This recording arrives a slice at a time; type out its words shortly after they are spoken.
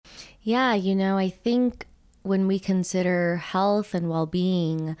Yeah, I think when we consider health and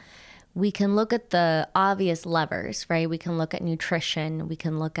well-being, we can look at the obvious levers, right? We can look at nutrition. We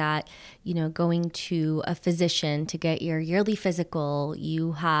can look at, going to a physician to get your yearly physical.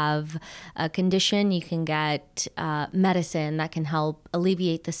 You have a condition, you can get medicine that can help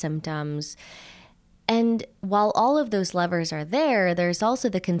alleviate the symptoms. And while all of those levers are there, there's also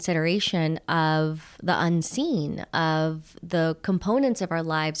the consideration of the unseen, of the components of our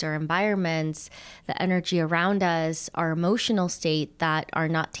lives, our environments, the energy around us, our emotional state that are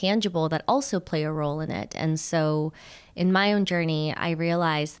not tangible that also play a role in it. And so in my own journey, I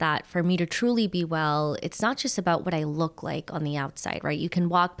realized that for me to truly be well, it's not just about what I look like on the outside, right? You can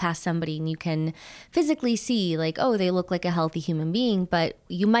walk past somebody and you can physically see like, oh, they look like a healthy human being, but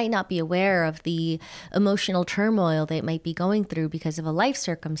you might not be aware of the emotional turmoil they might be going through because of a life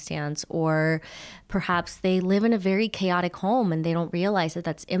circumstance, or perhaps they live in a very chaotic home and they don't realize that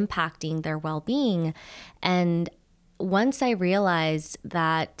that's impacting their well-being. And once I realized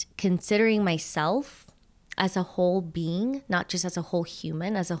that considering myself as a whole being, not just as a whole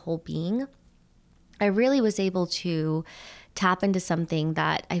human, as a whole being, I really was able to tap into something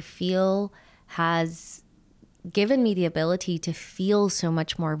that I feel has given me the ability to feel so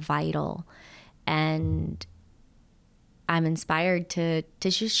much more vital. And I'm inspired to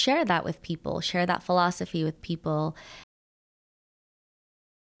just share that with people, share that philosophy with people.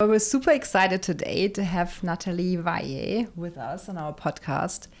 We're super excited today to have Natalie Valle with us on our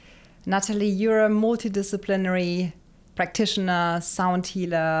podcast. Natalie, you're a multidisciplinary practitioner, sound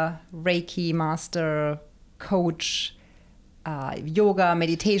healer, Reiki master, coach, yoga,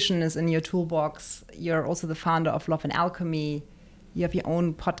 meditation is in your toolbox. You're also the founder of Love and Alchemy. You have your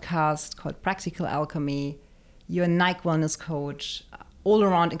own podcast called Practical Alchemy. You're a Nike wellness coach, all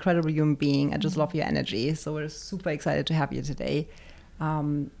around incredible human being. I just love your energy. So we're super excited to have you today.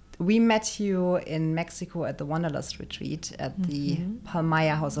 We met you in Mexico at the Wanderlust retreat at the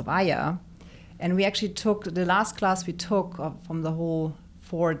Palmaya House of Aya. And we actually took, the last class we took from the whole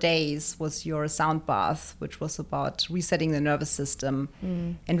 4 days was your sound bath, which was about resetting the nervous system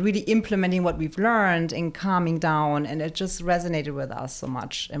and really implementing what we've learned and calming down. And it just resonated with us so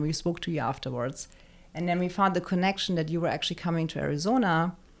much. And we spoke to you afterwards. And then we found the connection that you were actually coming to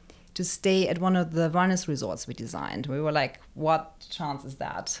Arizona to stay at one of the wellness resorts we designed. We were like, what chance is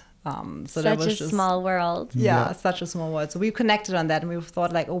that? So such that was a small world. Yeah, such a small world. So we connected on that, and we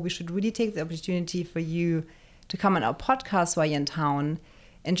thought like, oh, we should really take the opportunity for you to come on our podcast while you're in town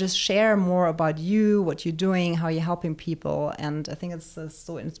and just share more about you, what you're doing, how you're helping people. And I think it's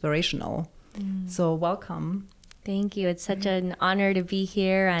so inspirational. So welcome. Thank you. It's such an honor to be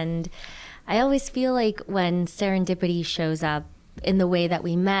here. And I always feel like when serendipity shows up in the way that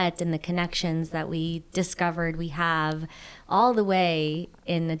we met and the connections that we discovered we have all the way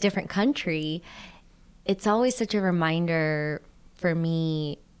in a different country, it's always such a reminder for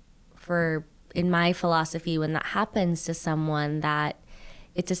me, in my philosophy, when that happens to someone, that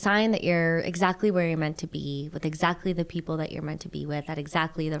it's a sign that you're exactly where you're meant to be, with exactly the people that you're meant to be with at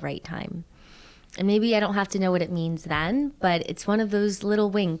exactly the right time. And maybe I don't have to know what it means then, but it's one of those little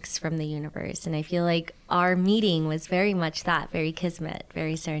winks from the universe. And I feel like our meeting was very much that, very kismet,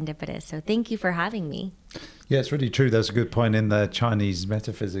 very serendipitous. So thank you for having me. Yeah, it's really true. That's a good point. In the Chinese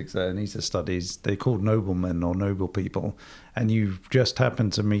metaphysics Anita studies, they're called noblemen or noble people. And you just happen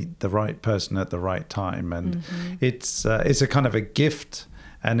to meet the right person at the right time. And it's a kind of a gift.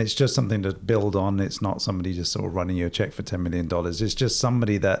 And it's just something to build on. It's not somebody just sort of running you a check for $10 million. It's just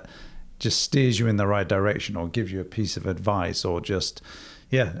somebody that just steers you in the right direction or gives you a piece of advice or just,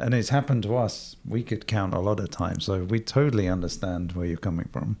 and it's happened to us. We could count a lot of times. So we totally understand where you're coming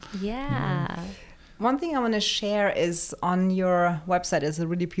from. Yeah. One thing I want to share is on your website is a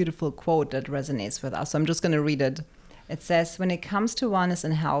really beautiful quote that resonates with us. So I'm just going to read it. It says, when it comes to wellness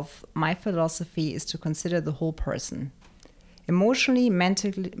and health, my philosophy is to consider the whole person, emotionally,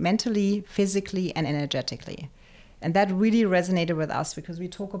 mentally, physically, and energetically. And that really resonated with us because we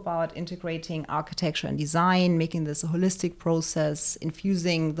talk about integrating architecture and design, making this a holistic process,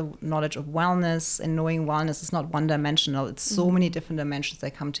 infusing the knowledge of wellness, and knowing wellness is not one-dimensional. It's so many different dimensions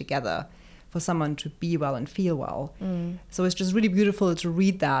that come together for someone to be well and feel well. So it's just really beautiful to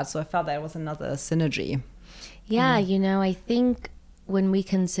read that. So I felt that was another synergy. Yeah, I think when we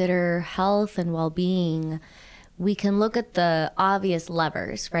consider health and well-being, we can look at the obvious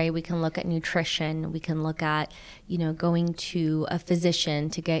levers, right? We can look at nutrition. We can look at, going to a physician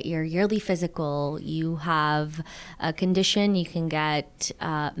to get your yearly physical. You have a condition, you can get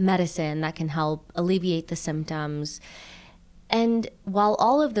medicine that can help alleviate the symptoms. And while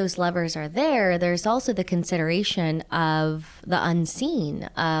all of those levers are there, there's also the consideration of the unseen,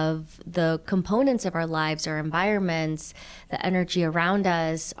 of the components of our lives, our environments, the energy around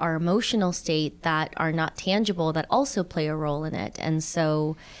us, our emotional state that are not tangible, that also play a role in it. And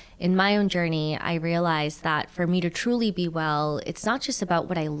so in my own journey, I realized that for me to truly be well, it's not just about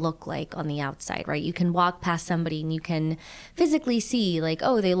what I look like on the outside, right? You can walk past somebody and you can physically see like,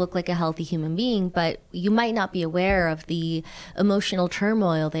 oh, they look like a healthy human being, but you might not be aware of the emotional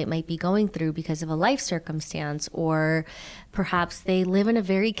turmoil they might be going through because of a life circumstance, or perhaps they live in a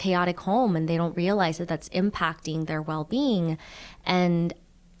very chaotic home and they don't realize that that's impacting their well-being. And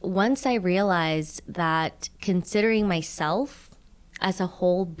once I realized that considering myself as a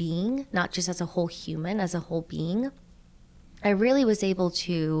whole being, not just as a whole human, as a whole being, I really was able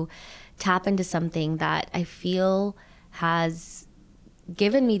to tap into something that I feel has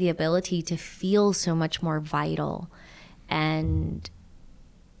given me the ability to feel so much more vital. And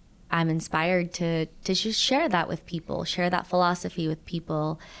I'm inspired to just share that with people, share that philosophy with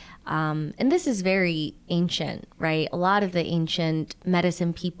people. And this is very ancient, right? A lot of the ancient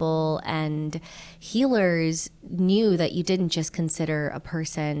medicine people and healers knew that you didn't just consider a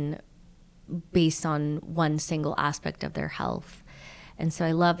person based on one single aspect of their health. And so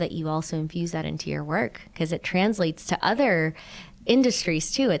I love that you also infuse that into your work, because it translates to other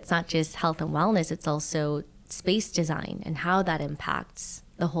industries too. It's not just health and wellness, it's also space design and how that impacts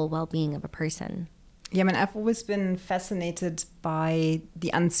the whole well-being of a person. Yeah, I mean, I've always been fascinated by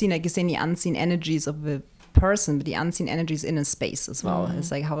the unseen, like you say, the unseen energies of a person, but the unseen energies in a space as well.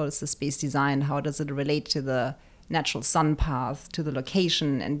 It's like, how is the space designed? How does it relate to the natural sun path, to the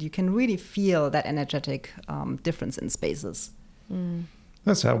location? And you can really feel that energetic difference in spaces.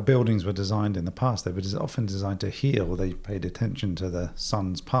 That's how buildings were designed in the past. They were often designed to heal. They paid attention to the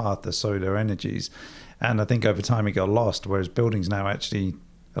sun's path, the solar energies. And I think over time it got lost, whereas buildings now actually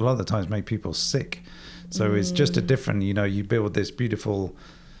a lot of the times make people sick. So it's just a different, you build this beautiful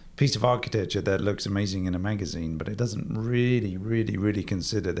piece of architecture that looks amazing in a magazine, but it doesn't really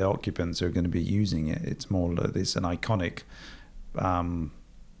consider the occupants who are going to be using it. It's more like it's an iconic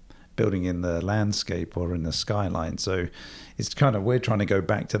building in the landscape or in the skyline. So it's kind of, we're trying to go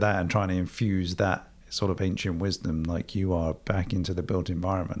back to that and trying to infuse that sort of ancient wisdom like you are back into the built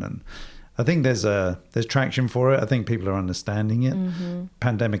environment. And I think there's traction for it. I think people are understanding it.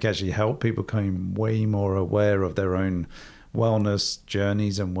 Pandemic actually helped. People became way more aware of their own wellness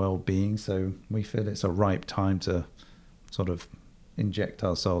journeys and well-being. So we feel it's a ripe time to sort of inject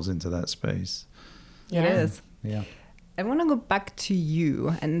ourselves into that space. It is. Yeah. I want to go back to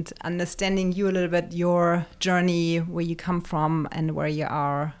you and understanding you a little bit, your journey, where you come from and where you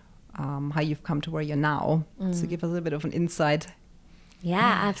are, how you've come to where you're now. So give us a little bit of an insight.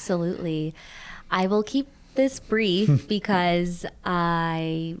 Yeah, absolutely. I will keep this brief because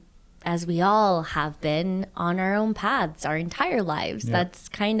as we all have been on our own paths our entire lives. Yeah. That's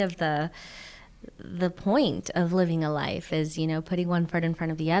kind of the point of living a life is, putting one foot in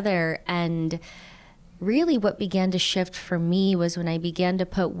front of the other. And really what began to shift for me was when I began to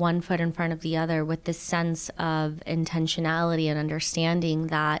put one foot in front of the other with this sense of intentionality and understanding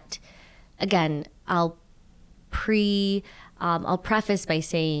that, again, I'll preface by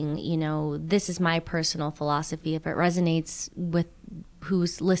saying, this is my personal philosophy. If it resonates with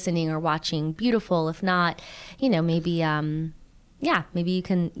who's listening or watching, beautiful. If not, maybe you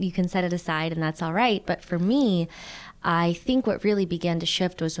can set it aside and that's all right. But for me, I think what really began to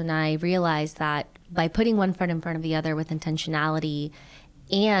shift was when I realized that by putting one foot in front of the other with intentionality,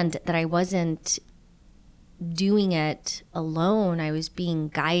 and that I wasn't doing it alone, I was being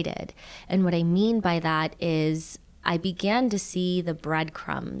guided. And what I mean by that is I began to see the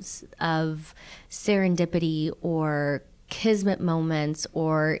breadcrumbs of serendipity or kismet moments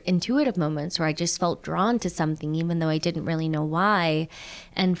or intuitive moments where I just felt drawn to something even though I didn't really know why,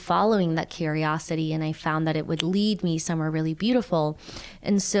 and following that curiosity, and I found that it would lead me somewhere really beautiful.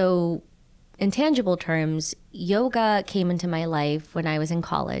 And so in tangible terms, yoga came into my life when I was in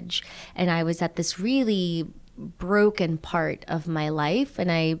college, and I was at this really broken part of my life.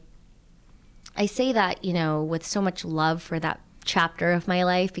 And I say that, with so much love for that chapter of my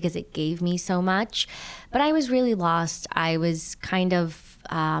life because it gave me so much, but I was really lost. I was kind of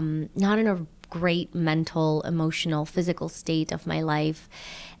not in a great mental, emotional, physical state of my life.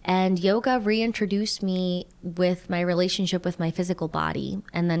 And yoga reintroduced me with my relationship with my physical body,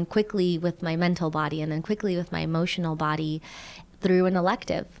 and then quickly with my mental body, and then quickly with my emotional body through an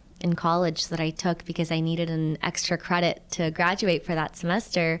elective in college that I took because I needed an extra credit to graduate for that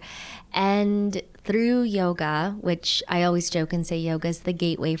semester. And through yoga, which I always joke and say yoga is the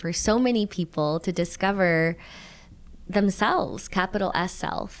gateway for so many people to discover themselves, capital S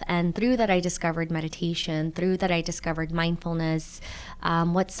self. And through that, I discovered meditation. Through that, I discovered mindfulness,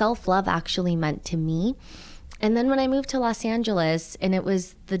 what self-love actually meant to me. And then when I moved to Los Angeles, and it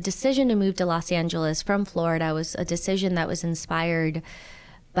was the decision to move to Los Angeles from Florida was a decision that was inspired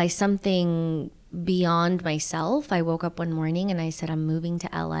by something beyond myself. I woke up one morning and I said, I'm moving to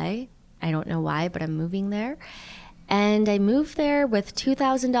LA. I don't know why, but I'm moving there. And I moved there with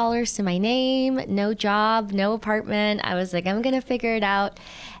 $2,000 to my name, no job, no apartment. I was like, I'm going to figure it out.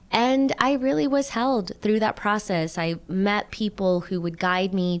 And I really was held through that process. I met people who would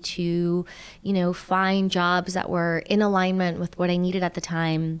guide me to, find jobs that were in alignment with what I needed at the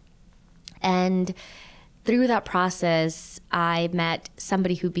time. And through that process, I met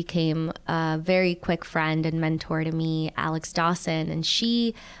somebody who became a very quick friend and mentor to me, Alex Dawson. And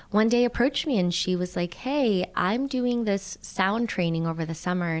she one day approached me and she was like, hey, I'm doing this sound training over the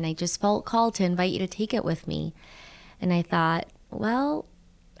summer and I just felt called to invite you to take it with me. And I thought, well,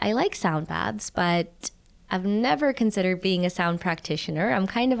 I like sound baths, but I've never considered being a sound practitioner. I'm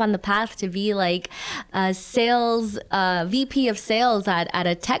kind of on the path to be like a sales, VP of sales at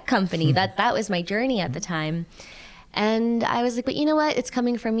a tech company. That was my journey at the time. And I was like, but you know what? It's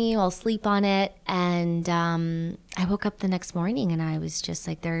coming from you. I'll sleep on it. And I woke up the next morning and I was just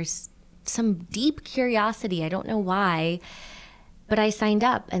like, there's some deep curiosity. I don't know why. But I signed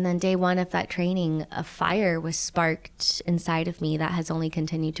up, and then day one of that training, a fire was sparked inside of me that has only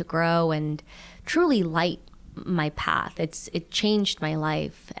continued to grow and truly light my path. It changed my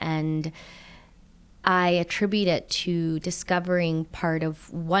life, and I attribute it to discovering part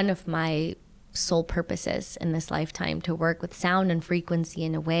of one of my sole purposes in this lifetime, to work with sound and frequency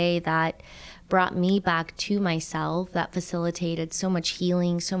in a way that brought me back to myself, that facilitated so much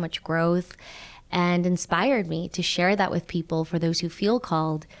healing, so much growth, and inspired me to share that with people, for those who feel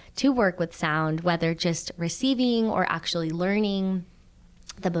called to work with sound, whether just receiving or actually learning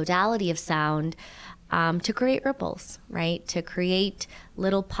the modality of sound, to create ripples, right? To create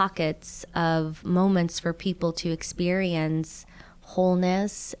little pockets of moments for people to experience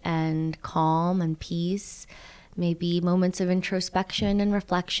wholeness and calm and peace, maybe moments of introspection and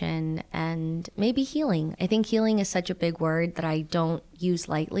reflection, and maybe healing. I think healing is such a big word that I don't use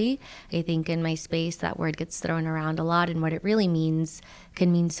lightly. I think in my space that word gets thrown around a lot, and what it really means can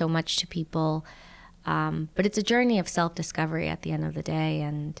mean so much to people. But it's a journey of self-discovery at the end of the day,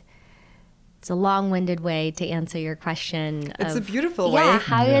 and it's a long-winded way to answer your question. It's a beautiful way. Yeah,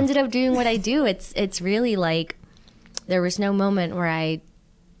 how I ended up doing what I do. It's really like there was no moment where I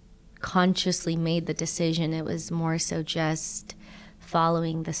consciously made the decision. It was more so just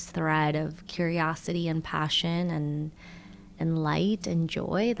following this thread of curiosity and passion and light and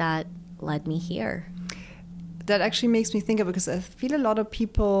joy that led me here. That actually makes me think of, because I feel a lot of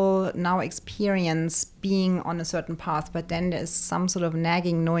people now experience being on a certain path, but then there's some sort of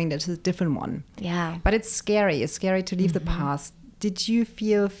nagging knowing that it's a different one. Yeah. But it's scary. It's scary to leave the path. Did you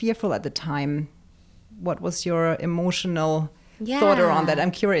feel fearful at the time? What was your emotional thought around that? I'm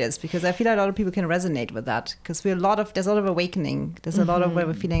curious, because I feel like a lot of people can resonate with that, because there's a lot of awakening. There's a lot of where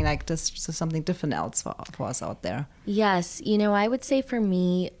we're feeling like there's something different else for us out there. Yes. I would say for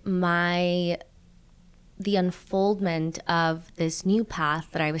me, the unfoldment of this new path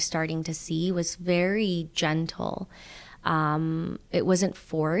that I was starting to see was very gentle. It wasn't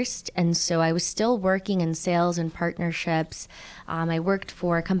forced. And so I was still working in sales and partnerships. I worked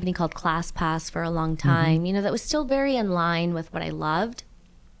for a company called ClassPass for a long time. That was still very in line with what I loved,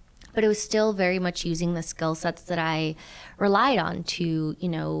 but it was still very much using the skill sets that I relied on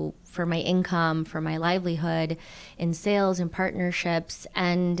to, for my income, for my livelihood in sales and partnerships.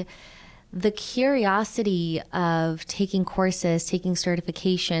 And the curiosity of taking courses, taking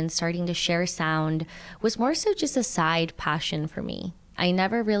certifications, starting to share sound was more so just a side passion for me. I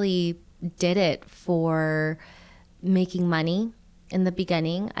never really did it for making money in the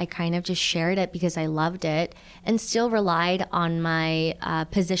beginning. I kind of just shared it because I loved it and still relied on my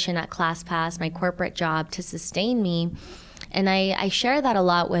position at ClassPass, my corporate job, to sustain me. And I share that a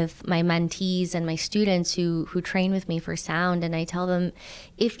lot with my mentees and my students who train with me for sound. And I tell them,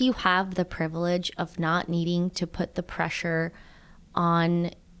 if you have the privilege of not needing to put the pressure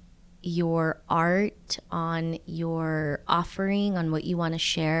on your art, on your offering, on what you want to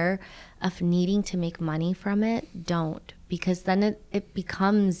share, of needing to make money from it, don't. Because then it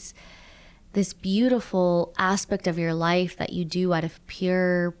becomes this beautiful aspect of your life that you do out of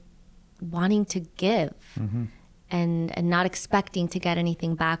pure wanting to give. And not expecting to get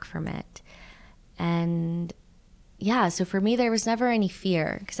anything back from it. And yeah, so for me, there was never any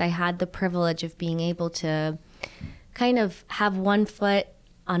fear, because I had the privilege of being able to kind of have one foot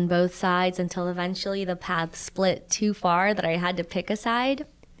on both sides until eventually the path split too far that I had to pick a side.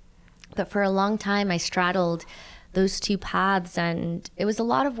 But for a long time, I straddled those two paths, and it was a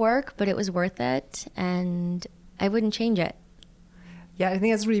lot of work, but it was worth it, and I wouldn't change it. Yeah, I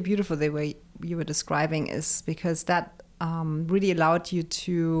think it's really beautiful the way you were describing, is because that really allowed you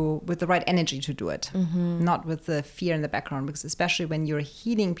to, with the right energy, to do it, not with the fear in the background, because especially when you're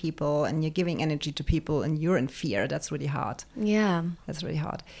healing people and you're giving energy to people and you're in fear, that's really hard. Yeah. That's really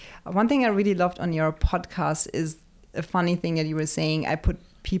hard. One thing I really loved on your podcast is a funny thing that you were saying, I put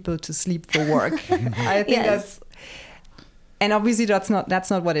people to sleep for work. I think that's, and obviously that's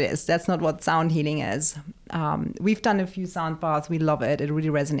not what it is. That's not what sound healing is. We've done a few sound baths. We love it. It really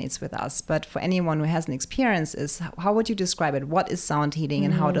resonates with us. But for anyone who hasn't experienced this, how would you describe it? What is sound healing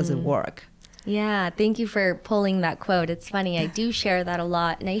and how does it work? Yeah, thank you for pulling that quote. It's funny, I do share that a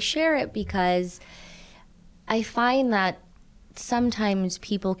lot. And I share it because I find that sometimes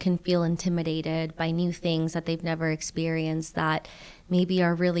people can feel intimidated by new things that they've never experienced, that maybe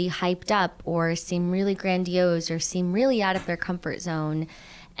are really hyped up or seem really grandiose or seem really out of their comfort zone.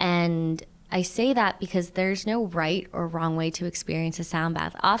 And I say that because there's no right or wrong way to experience a sound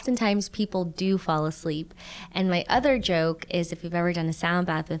bath. Oftentimes people do fall asleep. And my other joke is, if you've ever done a sound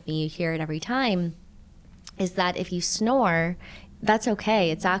bath with me, you hear it every time, is that if you snore, that's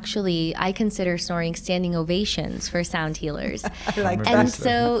okay. It's actually, I consider snoring standing ovations for sound healers. I like that. And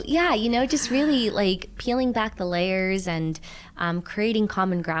so, yeah, just really like peeling back the layers and creating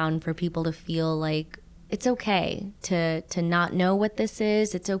common ground for people to feel like it's okay to not know what this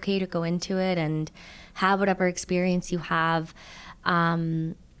is. It's okay to go into it and have whatever experience you have.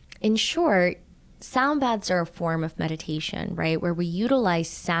 In short, sound baths are a form of meditation, right? Where we utilize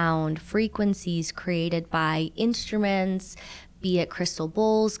sound frequencies created by instruments, be it crystal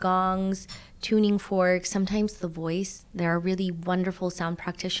bowls, gongs, tuning forks, sometimes the voice. There are really wonderful sound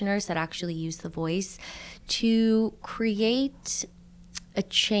practitioners that actually use the voice to create a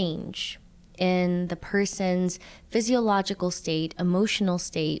change in the person's physiological state, emotional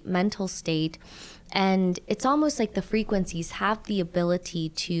state, mental state. And it's almost like the frequencies have the ability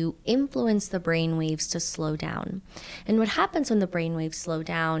to influence the brain waves to slow down. And what happens when the brain waves slow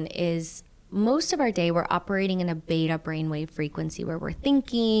down is most of our day we're operating in a beta brainwave frequency where we're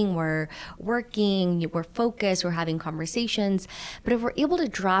thinking, we're working, we're focused, we're having conversations. But if we're able to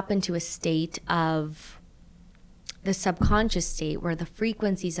drop into a state of the subconscious state where the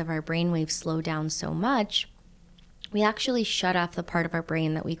frequencies of our brainwaves slow down so much, we actually shut off the part of our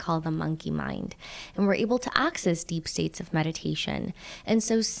brain that we call the monkey mind, and we're able to access deep states of meditation. And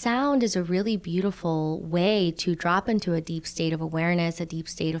so sound is a really beautiful way to drop into a deep state of awareness, a deep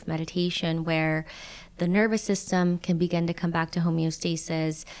state of meditation, where the nervous system can begin to come back to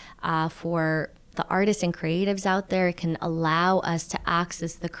homeostasis. For the artists and creatives out there, it can allow us to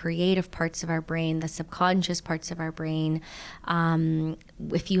access the creative parts of our brain, the subconscious parts of our brain.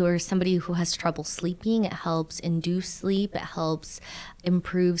 If you are somebody who has trouble sleeping, it helps induce sleep. It helps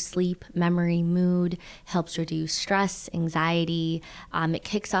improve sleep, memory, mood, helps reduce stress, anxiety. It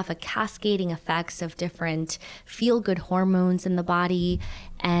kicks off a cascading effects of different feel-good hormones in the body.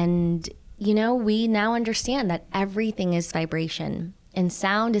 And, we now understand that everything is vibration. And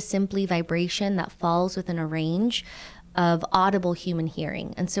sound is simply vibration that falls within a range of audible human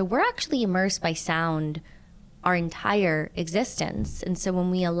hearing. And so we're actually immersed by sound our entire existence. And so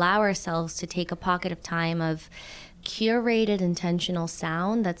when we allow ourselves to take a pocket of time of curated, intentional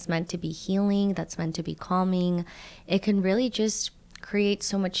sound that's meant to be healing, that's meant to be calming, it can really just create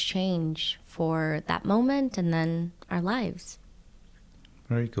so much change for that moment and then our lives.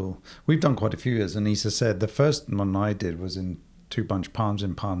 Very cool. We've done quite a few, as Anissa said. The first one I did was in Two Bunch Palms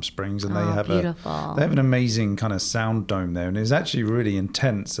in Palm Springs, and they have an amazing kind of sound dome there, and it's actually really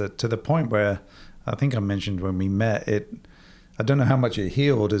intense to the point where I think I mentioned when we met it. I don't know how much it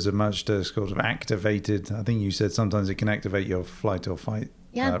healed as much as sort of activated. I think you said sometimes it can activate your flight or fight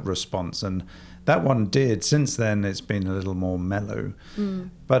response, and that one did. Since then, it's been a little more mellow,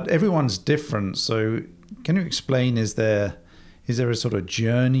 but everyone's different. So, can you explain? Is there a sort of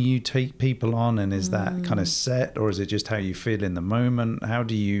journey you take people on, and is that kind of set, or is it just how you feel in the moment? How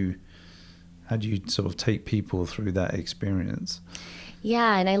do you sort of take people through that experience?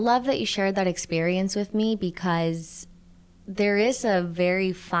 Yeah, and I love that you shared that experience with me, because there is a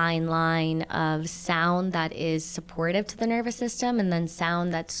very fine line of sound that is supportive to the nervous system and then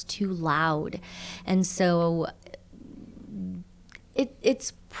sound that's too loud. And so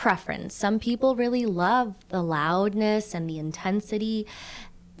it's preference. Some people really love the loudness and the intensity.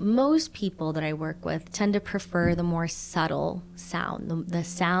 Most people that I work with tend to prefer the more subtle sound, the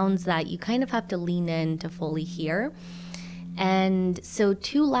sounds that you kind of have to lean in to fully hear. And so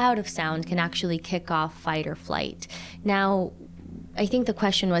too loud of sound can actually kick off fight or flight. Now, I think the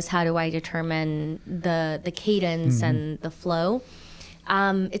question was, how do I determine the cadence and the flow?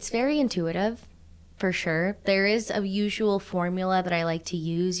 It's very intuitive, for sure. There is a usual formula that I like to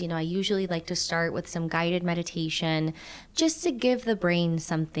use. You know, I usually like to start with some guided meditation just to give the brain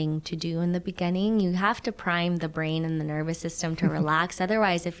something to do in the beginning. You have to prime the brain and the nervous system to relax.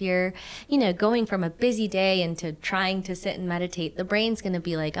 Otherwise, if you're, you know, going from a busy day into trying to sit and meditate, the brain's going to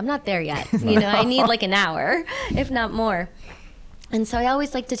be like, I'm not there yet. You know, I need like an hour, if not more. And so I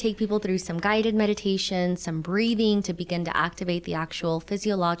always like to take people through some guided meditation, some breathing to begin to activate the actual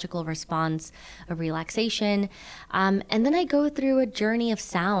physiological response of relaxation. And then I go through a journey of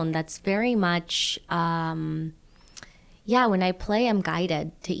sound that's very much, when I play, I'm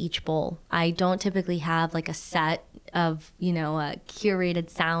guided to each bowl. I don't typically have like a set of, curated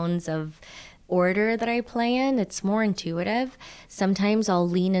sounds of order that I play in. It's more intuitive. Sometimes I'll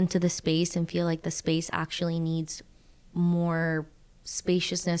lean into the space and feel like the space actually needs more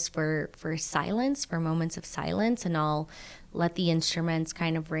spaciousness for silence, for moments of silence, and I'll let the instruments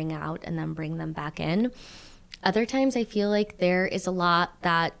kind of ring out and then bring them back in. Other times I feel like there is a lot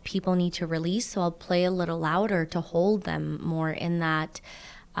that people need to release, so I'll play a little louder to hold them more in that.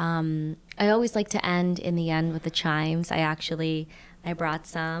 I always like to end in the end with the chimes. I brought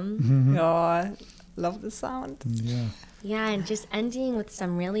some. Oh, love the sound. Yeah, and just ending with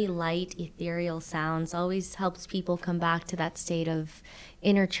some really light, ethereal sounds always helps people come back to that state of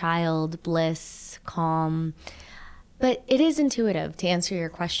inner child, bliss, calm. But it is intuitive, to answer your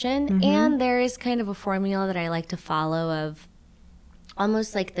question. And there is kind of a formula that I like to follow of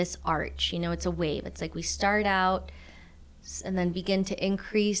almost like this arch. You know, it's a wave. It's like we start out and then begin to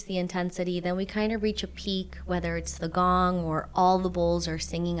increase the intensity. Then we kind of reach a peak, whether it's the gong or all the bowls are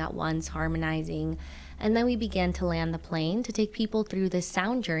singing at once, harmonizing. And then we begin to land the plane to take people through this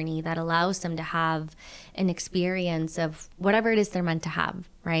sound journey that allows them to have an experience of whatever it is they're meant to have,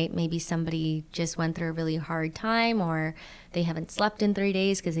 right? Maybe somebody just went through a really hard time, or they haven't slept in 3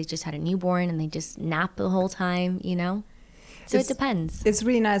 days because they just had a newborn and they just nap the whole time, you know? So it depends. It's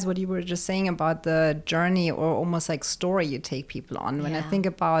really nice what you were just saying about the journey or almost like story you take people on. When I think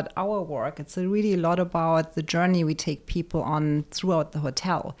about our work, it's really a lot about the journey we take people on throughout the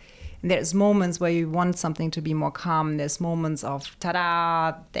hotel. And there's moments where you want something to be more calm. There's moments of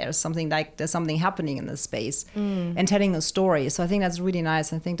ta-da, there's something happening in this space and telling a story. So I think that's really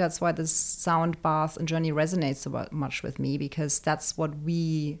nice. I think that's why this sound bath and journey resonates so much with me, because that's what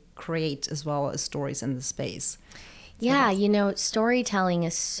we create as well as stories in the space. Yeah, storytelling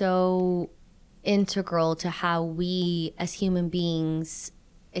is so integral to how we as human beings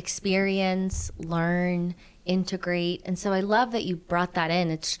experience, learn, integrate. And so I love that you brought that in.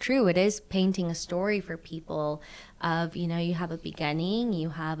 It's true. It is painting a story for people of, you have a beginning,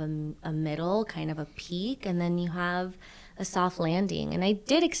 you have a middle, kind of a peak, and then you have a soft landing. And I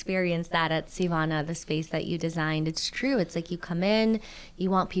did experience that at Sivana, the space that you designed. It's true. It's like you come in,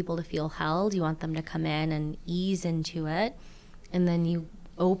 you want people to feel held, you want them to come in and ease into it. And then you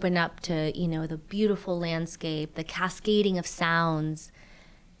open up to, the beautiful landscape, the cascading of sounds,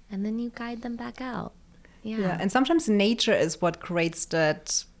 and then you guide them back out. Yeah, and sometimes nature is what creates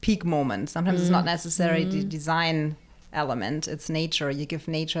that peak moment. Sometimes it's not necessarily the design element. It's nature. You give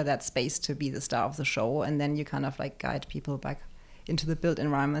nature that space to be the star of the show, and then you kind of like guide people back into the built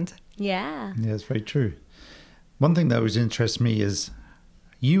environment. Yeah, it's very true. One thing that always interests me is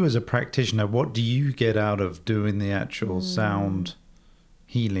you as a practitioner, what do you get out of doing the actual sound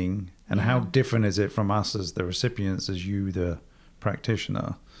healing, and how different is it from us as the recipients, as you, the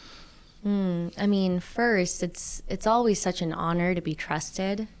practitioner? I mean, first, it's always such an honor to be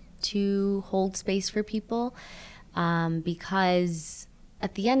trusted to hold space for people, because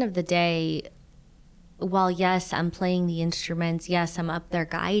at the end of the day, while yes, I'm playing the instruments, yes, I'm up there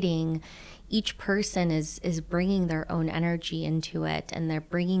guiding, each person is bringing their own energy into it, and they're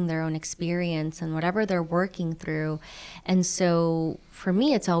bringing their own experience and whatever they're working through. And so for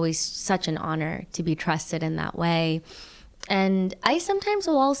me, it's always such an honor to be trusted in that way. And I sometimes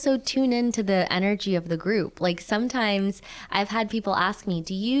will also tune into the energy of the group. Like sometimes I've had people ask me,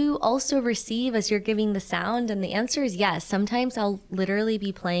 do you also receive as you're giving the sound? And the answer is yes. Sometimes I'll literally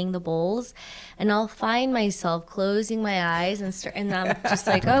be playing the bowls and I'll find myself closing my eyes and I'm just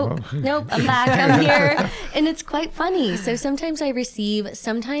like, oh, nope, I'm back, I'm here. And it's quite funny. So sometimes I receive,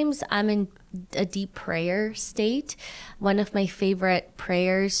 sometimes I'm in a deep prayer state. One of my favorite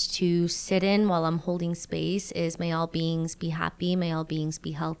prayers to sit in while I'm holding space is, may all beings be happy, may all beings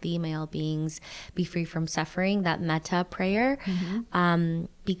be healthy, may all beings be free from suffering, that metta prayer.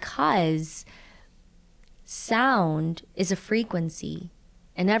 Because sound is a frequency,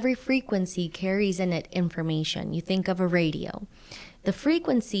 and every frequency carries in it information. You think of a radio. The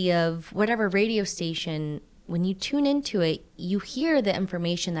frequency of whatever radio station, when you tune into it, you hear the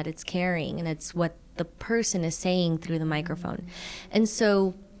information that it's carrying, and it's what the person is saying through the microphone. And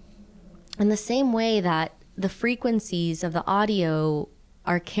so in the same way that the frequencies of the audio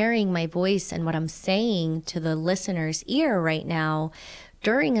are carrying my voice and what I'm saying to the listener's ear right now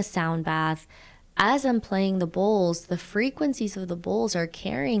during a sound bath, as I'm playing the bowls, the frequencies of the bowls are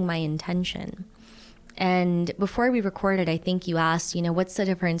carrying my intention. And before we recorded, I think you asked, what's the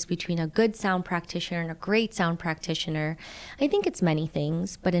difference between a good sound practitioner and a great sound practitioner? I think it's many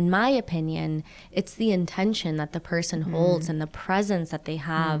things, but in my opinion, it's the intention that the person holds and the presence that they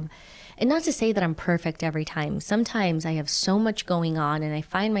have. And not to say that I'm perfect every time. Sometimes I have so much going on and I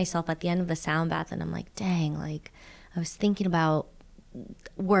find myself at the end of the sound bath and I'm like, dang, like I was thinking about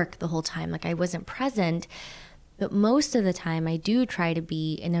work the whole time. Like I wasn't present. But most of the time I do try to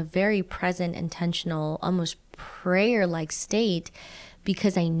be in a very present, intentional, almost prayer-like state,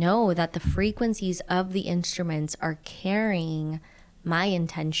 because I know that the frequencies of the instruments are carrying my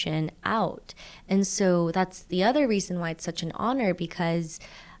intention out. And so that's the other reason why it's such an honor, because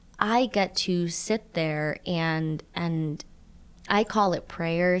I get to sit there and I call it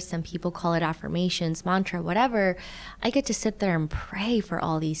prayer. Some people call it affirmations, mantra, whatever. I get to sit there and pray for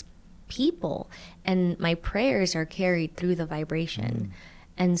all these people, and my prayers are carried through the vibration.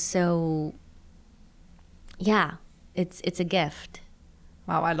 And so, yeah, it's a gift.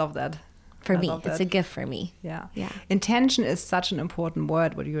 Wow, I love that. For me, it's a gift for me. Yeah. Yeah. Intention is such an important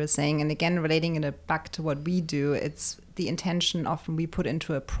word, what you were saying. And again, relating it back to what we do, it's the intention often we put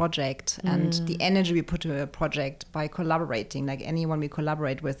into a project and the energy we put into a project by collaborating, like anyone we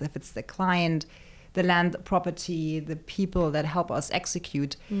collaborate with, if it's the client, the land, the property, the people that help us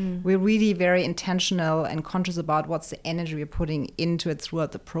execute, we're really very intentional and conscious about what's the energy we're putting into it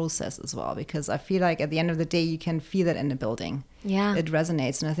throughout the process as well. Because I feel like at the end of the day, you can feel that in the building. Yeah. It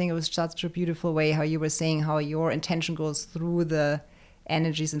resonates. And I think it was such a beautiful way how you were saying how your intention goes through the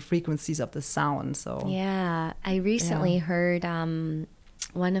energies and frequencies of the sound. So yeah, I recently heard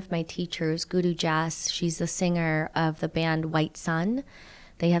one of my teachers, Guru Jas, she's the singer of the band White Sun.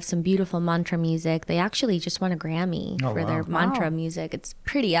 They have some beautiful mantra music. They actually just won a Grammy for their mantra music. It's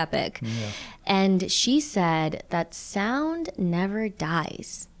pretty epic. Yeah. And she said that sound never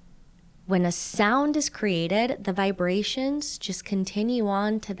dies. When a sound is created, the vibrations just continue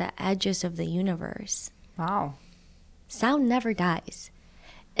on to the edges of the universe. Wow. Sound never dies.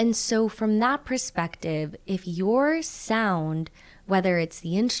 And so from that perspective, if your sound, whether it's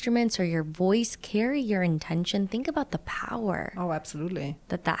the instruments or your voice, carry your intention, think about the power. Oh, absolutely.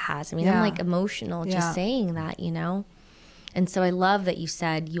 That has. I mean, I'm like emotional just saying that, And so I love that you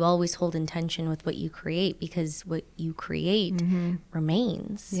said you always hold intention with what you create, because what you create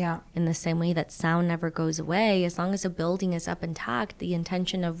remains. Yeah. In the same way that sound never goes away. As long as a building is up intact, the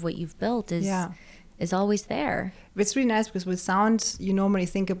intention of what you've built is always there. It's really nice because with sound, you normally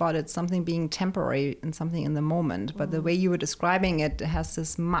think about it something being temporary and something in the moment. But the way you were describing it has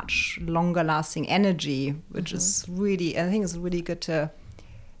this much longer lasting energy, which is really, I think it's really good to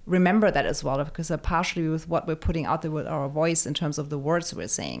remember that as well, because partially with what we're putting out there with our voice in terms of the words we're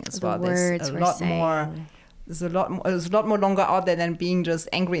saying as well. There's a lot more longer out there than being just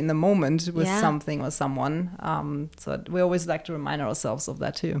angry in the moment with something or someone. So we always like to remind ourselves of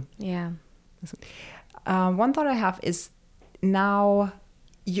that too. Yeah. One thought I have is now,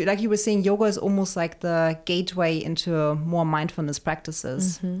 like you were saying, yoga is almost like the gateway into more mindfulness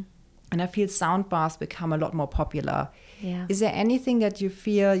practices. And I feel sound baths become a lot more popular. Yeah. Is there anything that you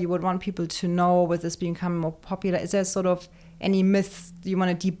feel you would want people to know with this becoming more popular? Is there sort of any myths you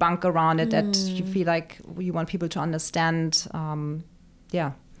want to debunk around it that you feel like you want people to understand?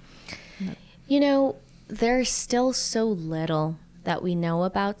 There's still so little that we know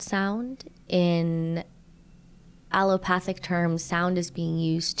about sound. In allopathic terms, sound is being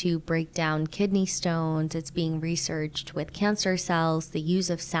used to break down kidney stones. It's being researched with cancer cells, the use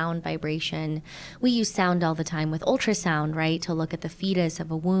of sound vibration. We use sound all the time with ultrasound, right, to look at the fetus of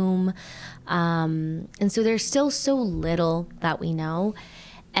a womb. And so there's still so little that we know.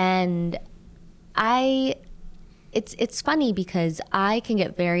 And it's funny because I can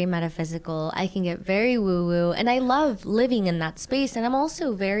get very metaphysical, I can get very woo-woo, and I love living in that space. And I'm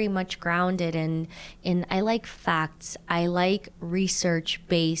also very much grounded in I like facts, I like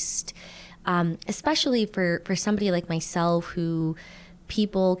research-based, especially for somebody like myself who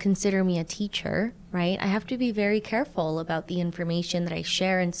people consider me a teacher, right? I have to be very careful about the information that I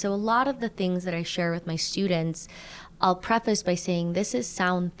share. And so a lot of the things that I share with my students I'll preface by saying this is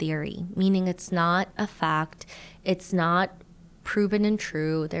sound theory, meaning it's not a fact. It's not proven and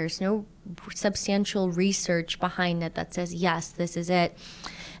true. There's no substantial research behind it that says, yes, this is it.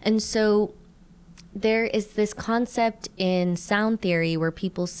 And so there is this concept in sound theory where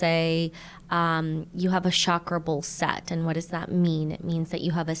people say you have a chakra bowl set. And what does that mean? It means that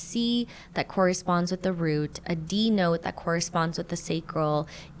you have a C that corresponds with the root, a D note that corresponds with the sacral,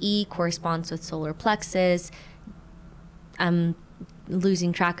 E corresponds with solar plexus. I'm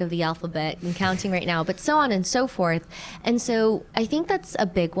losing track of the alphabet and counting right now, but so on and so forth. And so I think that's a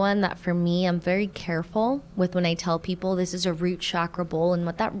big one that for me, I'm very careful with when I tell people this is a root chakra bowl and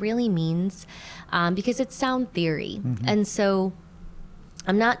what that really means, because it's sound theory. Mm-hmm. And so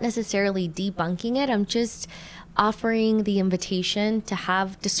I'm not necessarily debunking it. I'm just offering the invitation to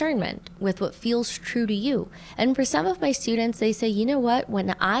have discernment with what feels true to you. And for some of my students, they say, you know what,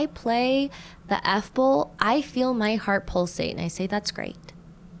 when I play the F bowl, I feel my heart pulsate. And I say, that's great.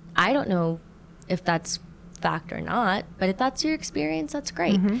 I don't know if that's fact or not, but if that's your experience, that's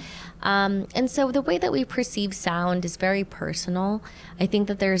great. Mm-hmm. And so the way that we perceive sound is very personal. I think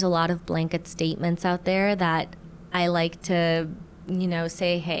that there's a lot of blanket statements out there that I like to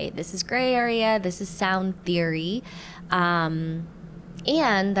say, hey, this is gray area, this is sound theory, and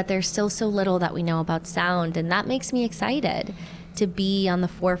that there's still so little that we know about sound. And that makes me excited to be on the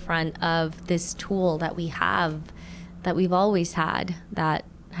forefront of this tool that we have, that we've always had, that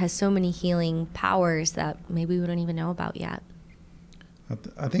has so many healing powers that maybe we don't even know about yet.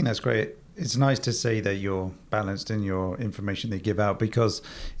 I think that's great. It's nice to say that you're balanced in your information they give out, because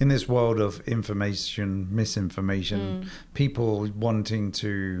in this world of information, misinformation, people wanting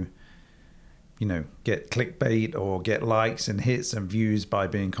to, get clickbait or get likes and hits and views by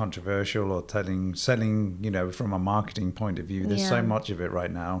being controversial or selling, from a marketing point of view. There's so much of it right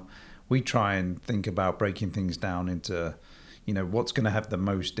now. We try and think about breaking things down into, what's going to have the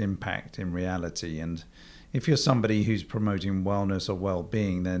most impact in reality. And if you're somebody who's promoting wellness or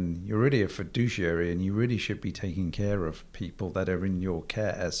well-being, then you're really a fiduciary and you really should be taking care of people that are in your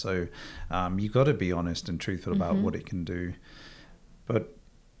care. So you've got to be honest and truthful about what it can do. But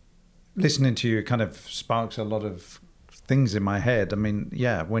listening to you kind of sparks a lot of things in my head. I mean,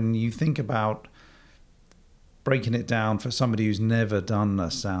 when you think about breaking it down for somebody who's never done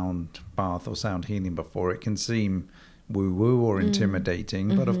a sound bath or sound healing before, it can seem woo-woo or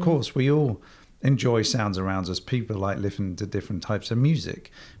intimidating. But of course, we all enjoy sounds around us. People like listening to different types of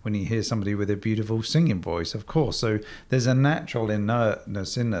music. When you hear somebody with a beautiful singing voice, of course. So there's a natural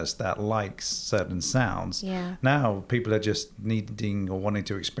inertness in us that likes certain sounds. Yeah. Now people are just needing or wanting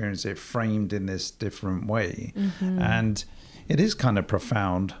to experience it framed in this different way. And it is kind of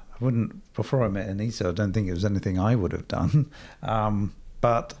profound. Before I met Anita, I don't think it was anything I would have done.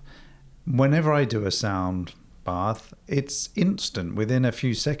 But whenever I do a sound bath, it's instant. Within a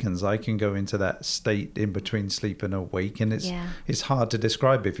few seconds I can go into that state in between sleep and awake, and it's hard to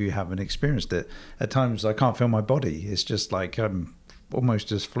describe if you haven't experienced it. At times I can't feel my body. It's just like I'm almost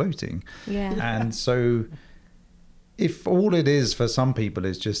just floating. And so if all it is for some people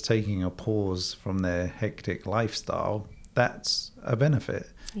is just taking a pause from their hectic lifestyle, that's a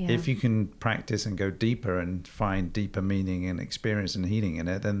benefit. If you can practice and go deeper and find deeper meaning and experience and healing in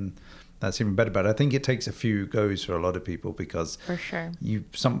it, then that's even better. But I think it takes a few goes for a lot of people, because for sure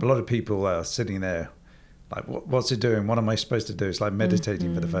a lot of people are sitting there like, what's it doing? What am I supposed to do? It's like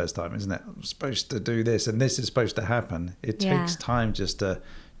meditating for the first time, isn't it? I'm supposed to do this and this is supposed to happen. It takes time just to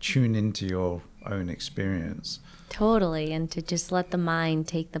tune into your own experience. Totally. And to just let the mind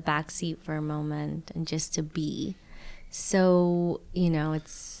take the back seat for a moment and just to be. So,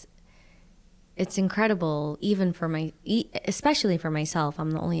 it's incredible, even especially for myself.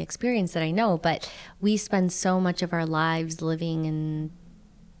 I'm the only experience that I know, but we spend so much of our lives living in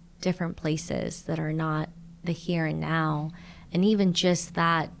different places that are not the here and now. And even just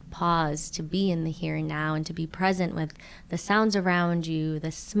that pause to be in the here and now and to be present with the sounds around you,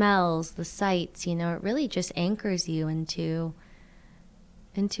 the smells, the sights, it really just anchors you into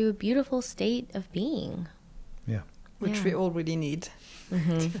a beautiful state of being. Yeah. Which we all really need.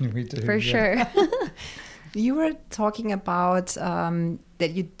 We do. For sure. You were talking about that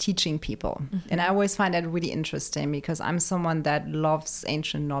you're teaching people. And I always find that really interesting, because I'm someone that loves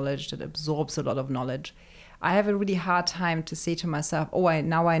ancient knowledge, that absorbs a lot of knowledge. I have a really hard time to say to myself,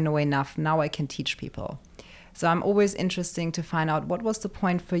 now I know enough, now I can teach people. So I'm always interested to find out, what was the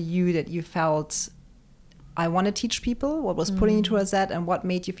point for you that you felt, I want to teach people? What was putting you towards that, and what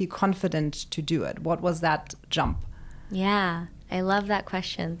made you feel confident to do it? What was that jump? Yeah, I love that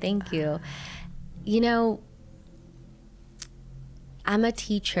question. Thank you. I'm a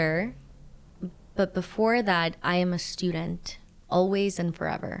teacher, But before that, I am a student, always and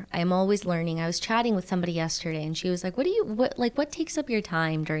forever. I am always learning. I was chatting with somebody yesterday, and she was like, what takes up your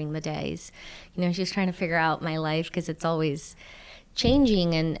time during the days? You know, she was trying to figure out my life because it's always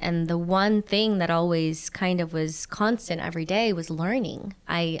changing. And the one thing that always kind of was constant every day was learning.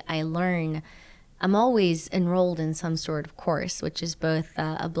 I learn. I'm always enrolled in some sort of course, which is both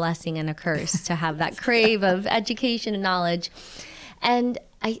a blessing and a curse to have that crave of education and knowledge. And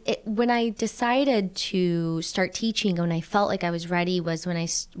when I decided to start teaching, when I felt like I was ready, was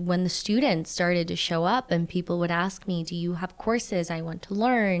when the students started to show up and people would ask me, do you have courses I want to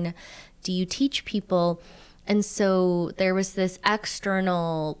learn? Do you teach people? And so there was this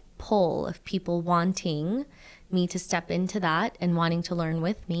external pull of people wanting me to step into that and wanting to learn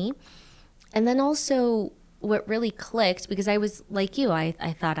with me. And then also what really clicked, because I was like you, I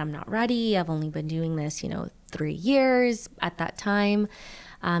thought I'm not ready. I've only been doing this, 3 years at that time.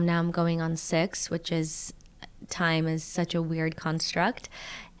 Now I'm going on 6, which is, time is such a weird construct.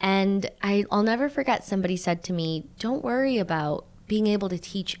 And I'll never forget, somebody said to me, don't worry about being able to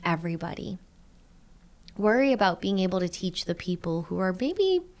teach everybody. Worry about being able to teach the people who are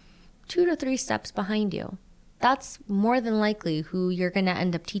maybe 2 to 3 steps behind you. That's more than likely who you're going to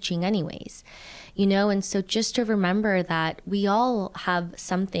end up teaching anyways, and so just to remember that we all have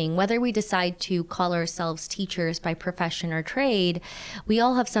something, whether we decide to call ourselves teachers by profession or trade, we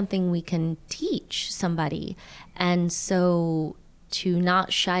all have something we can teach somebody. And so to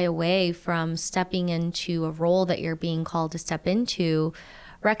not shy away from stepping into a role that you're being called to step into,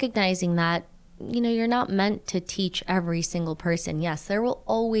 recognizing that you're not meant to teach every single person. Yes, there will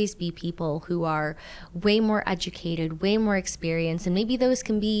always be people who are way more educated, way more experienced, and maybe those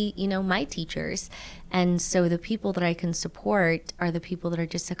can be, my teachers. And so the people that I can support are the people that are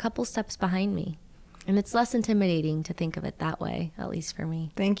just a couple steps behind me. And it's less intimidating to think of it that way, at least for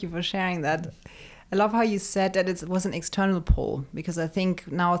me. Thank you for sharing that. I love how you said that it was an external pull, because I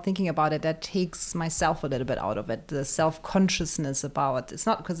think now thinking about it, that takes myself a little bit out of it. The self-consciousness about it's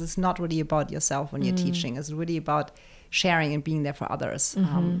not, because it's not really about yourself when you're teaching. It's really about sharing and being there for others.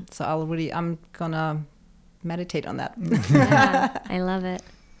 So I'm gonna meditate on that. Yeah, I love it.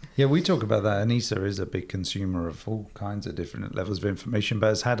 Yeah, we talk about that. Anissa is a big consumer of all kinds of different levels of information, but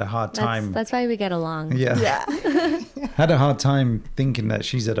has had a hard time. That's why we get along. Yeah. Had a hard time thinking that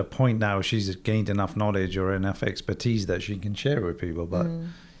she's at a point now, she's gained enough knowledge or enough expertise that she can share with people. But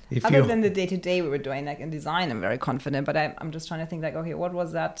if other than the day-to-day we were doing, like in design, I'm very confident. But I'm just trying to think, like, okay, what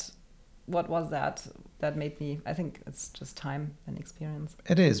was that that made me, I think it's just time and experience.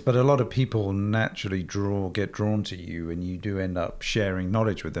 It is, but a lot of people naturally get drawn to you, and you do end up sharing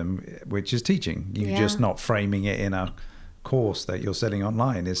knowledge with them, which is teaching. You're just not framing it in a course that you're selling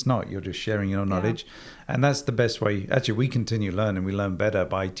online. It's not, you're just sharing your knowledge. And that's the best way. Actually, we continue learning. We learn better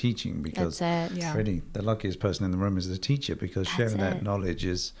by teaching, because really the luckiest person in the room is the teacher, because sharing that knowledge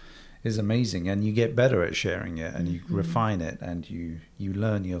is amazing, and you get better at sharing it, and you refine it, and you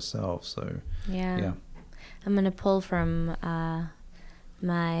learn yourself. So yeah. I'm gonna pull from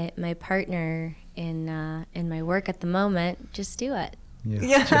my partner in my work at the moment. Just do it.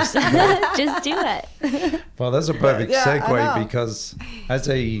 Just do it. Well, that's a perfect segue, because as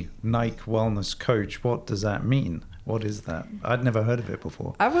a Nike wellness coach, what does that mean? What is that? I'd never heard of it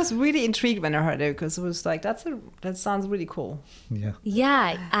before. I was really intrigued when I heard it, because it was like, that sounds really cool.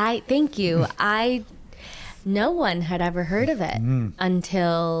 Yeah, I thank you. No one had ever heard of it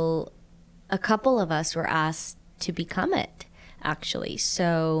until a couple of us were asked to become it, actually.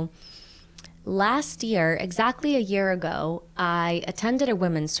 So last year, exactly a year ago, I attended a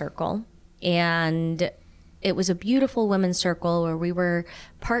women's circle, and it was a beautiful women's circle where we were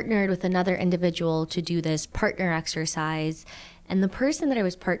partnered with another individual to do this partner exercise. And the person that I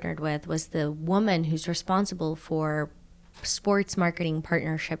was partnered with was the woman who's responsible for sports marketing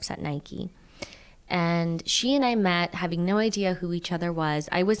partnerships at Nike. And she and I met, having no idea who each other was.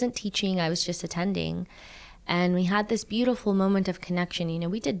 I wasn't teaching, I was just attending. And we had this beautiful moment of connection.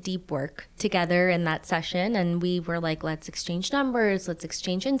 We did deep work together in that session, and we were like, let's exchange numbers, let's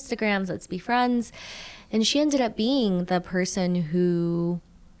exchange Instagrams, let's be friends. And she ended up being the person who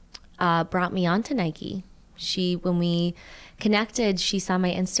brought me onto Nike. When we connected, she saw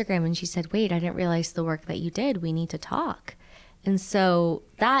my Instagram and she said, wait, I didn't realize the work that you did. We need to talk. And so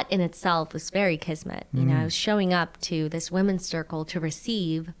that in itself was very kismet. I was showing up to this women's circle to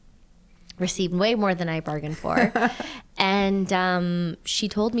receive way more than I bargained for. And she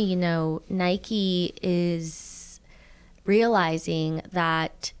told me, Nike is realizing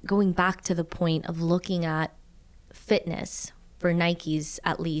that, going back to the point of looking at fitness for Nike's,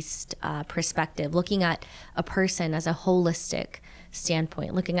 at least, perspective, looking at a person as a holistic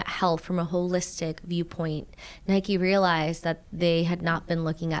standpoint, looking at health from a holistic viewpoint. Nike realized that they had not been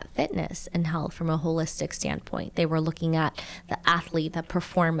looking at fitness and health from a holistic standpoint. They were looking at the athlete, the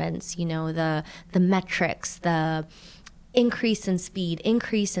performance, the metrics, the increase in speed,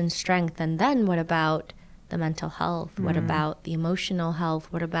 increase in strength. And then what about the mental health? What about the emotional health?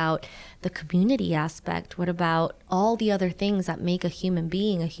 What about the community aspect? What about all the other things that make a human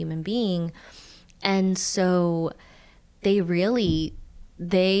being a human being? And so they really,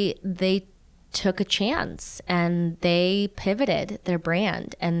 they took a chance and they pivoted their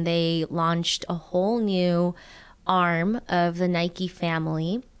brand and they launched a whole new arm of the Nike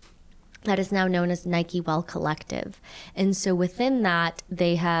family that is now known as Nike Well Collective. And so within that,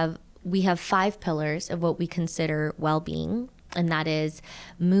 we have 5 pillars of what we consider well-being, and that is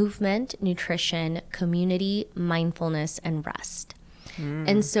movement, nutrition, community, mindfulness, and rest.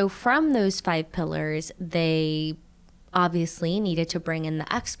 And so from those 5 pillars, they obviously needed to bring in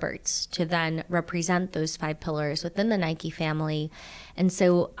the experts to then represent those 5 pillars within the Nike family. And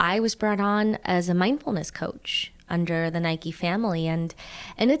so I was brought on as a mindfulness coach under the Nike family. And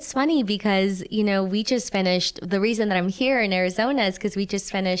it's funny because, we just finished, the reason that I'm here in Arizona is because we just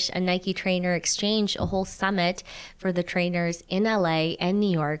finished a Nike trainer exchange, a whole summit for the trainers in LA and New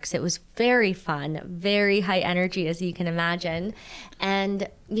York. So it was very fun, very high energy, as you can imagine. And,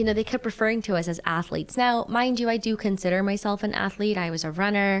 they kept referring to us as athletes. Now, mind you, I do consider myself an athlete. I was a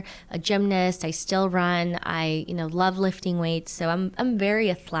runner, a gymnast. I still run. I, love lifting weights. So I'm very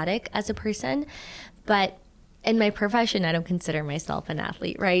athletic as a person. But in my profession, I don't consider myself an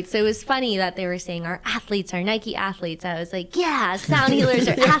athlete, right? So it was funny that they were saying our athletes are Nike athletes. I was like, yeah, sound healers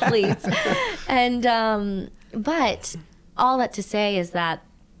are athletes. And, but all that to say is that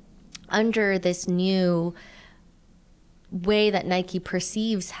under this new way that Nike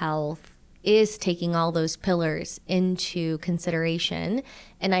perceives health is taking all those pillars into consideration.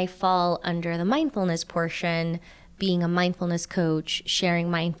 And I fall under the mindfulness portion, being a mindfulness coach, sharing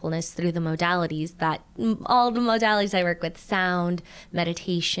mindfulness through the modalities all the modalities I work with: sound,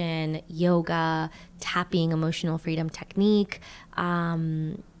 meditation, yoga, tapping, emotional freedom technique,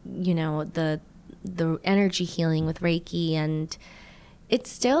 the energy healing with Reiki. And it's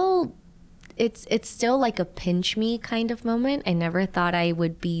still like a pinch me kind of moment. I never thought I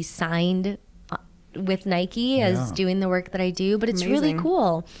would be signed with Nike as doing the work that I do, but it's really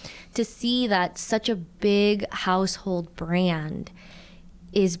cool to see that such a big household brand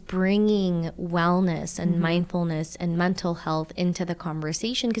is bringing wellness and mindfulness and mental health into the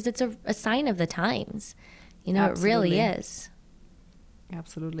conversation, because it's a sign of the times. It really is.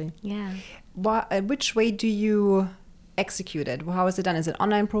 Absolutely. Yeah. Which way do you execute it? How is it done? Is it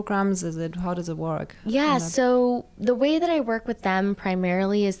online programs? How does it work? Yeah, so the way that I work with them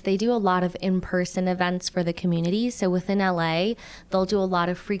primarily is they do a lot of in-person events for the community. So within LA, they'll do a lot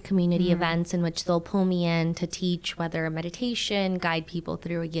of free community events in which they'll pull me in to teach, whether a meditation, guide people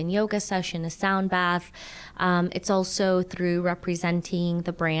through a yin yoga session, a sound bath. It's also through representing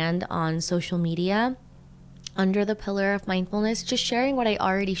the brand on social media under the pillar of mindfulness, just sharing what I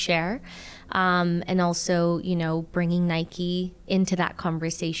already share. And also, bringing Nike into that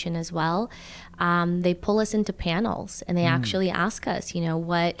conversation as well. They pull us into panels and they actually ask us,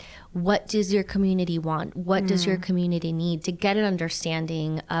 what does your community want? What does your community need, to get an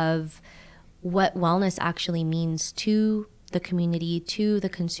understanding of what wellness actually means to the community, to the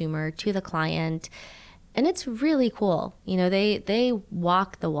consumer, to the client. And it's really cool. They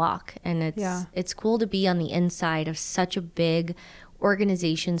walk the walk, and it's cool to be on the inside of such a big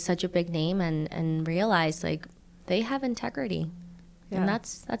organization, such a big name, and realize like they have integrity. And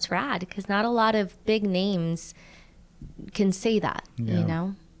that's rad, because not a lot of big names can say that.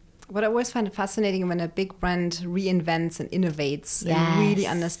 What I always find fascinating when a big brand reinvents and innovates and really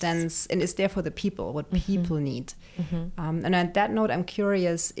understands and is there for the people, what people need. And on that note, I'm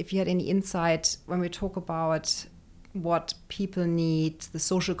curious if you had any insight when we talk about what people need, the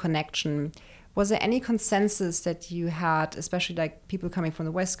social connection. Was there any consensus that you had, especially like people coming from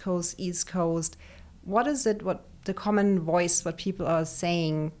the West Coast, East Coast? What is it, what the common voice, what people are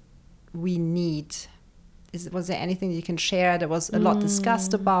saying we need? Was there anything you can share that was a lot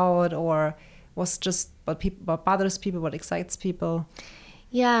discussed about, or was just what bothers people, what excites people?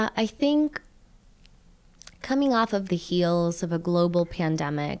 Yeah, I think coming off of the heels of a global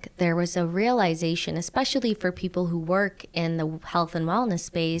pandemic, there was a realization, especially for people who work in the health and wellness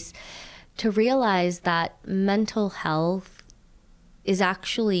space, to realize that mental health is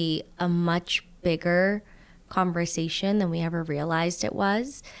actually a much bigger conversation than we ever realized it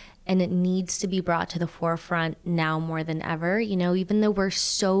was. and it needs to be brought to the forefront now more than ever. You know, even though we're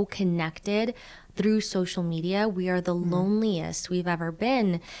so connected through social media, we are the loneliest we've ever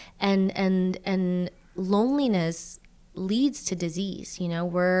been. And loneliness leads to disease. You know,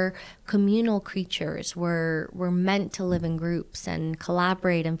 we're communal creatures. We're meant to live in groups and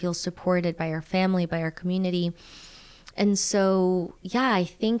collaborate and feel supported by our family, by our community. And so, yeah, I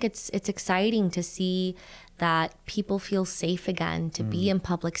think it's exciting to see that people feel safe again to be in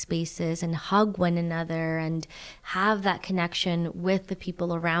public spaces and hug one another and have that connection with the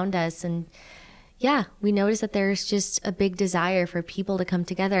people around us. And yeah, we notice that there's just a big desire for people to come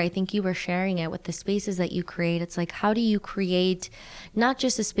together. I think you were sharing it with the spaces that you create. It's like, how do you create not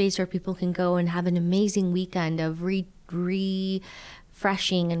just a space where people can go and have an amazing weekend of refreshing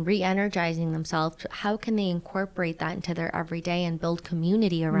and re-energizing themselves? How can they incorporate that into their everyday and build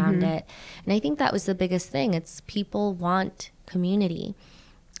community around it? And I think that was the biggest thing. It's people want community.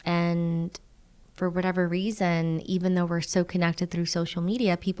 And for whatever reason, even though we're so connected through social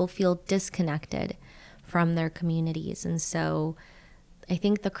media, people feel disconnected from their communities. And so I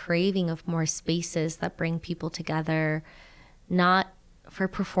think the craving of more spaces that bring people together, not for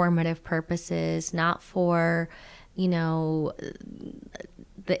performative purposes, not for, you know,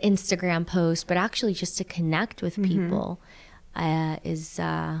 the Instagram post, but actually just to connect with people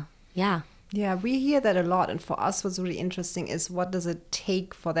Yeah, we hear that a lot. And for us, what's really interesting is what does it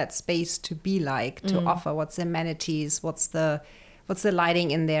take for that space to be like, to offer? What's the amenities? What's the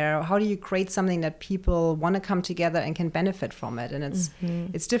lighting in there? How do you create something that people want to come together and can benefit from it? And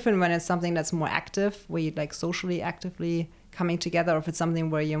it's different when it's something that's more active, where you're like socially actively coming together, or if it's something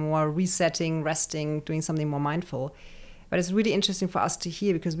where you're more resetting, resting, doing something more mindful. But it's really interesting for us to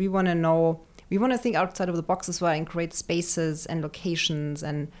hear, because we want to know, we want to think outside of the box as well and create spaces and locations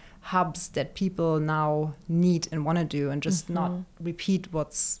and hubs that people now need and want to do, and just not repeat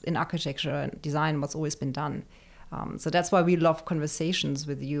what's in architecture and design, what's always been done. So that's why we love conversations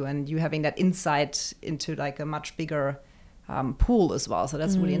with you, and you having that insight into like a much bigger pool as well. So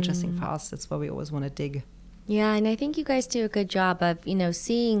that's really interesting for us. That's why we always want to dig. Yeah, and I think you guys do a good job of, you know,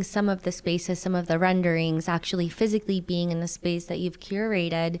 seeing some of the spaces, some of the renderings, actually physically being in the space that you've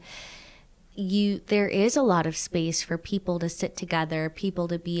curated. There is a lot of space for people to sit together, people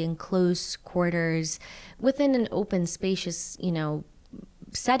to be in close quarters within an open, spacious, you know,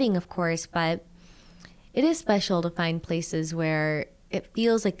 setting, of course. But it is special to find places where it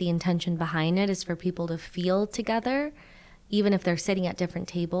feels like the intention behind it is for people to feel together, even if they're sitting at different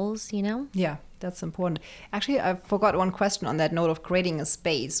tables, you know? Yeah, that's important. Actually, I forgot one question on that note of creating a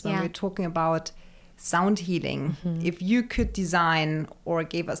space. When we're talking about sound healing, if you could design, or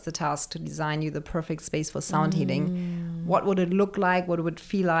gave us the task to design you the perfect space for sound healing, what would it look like? What would it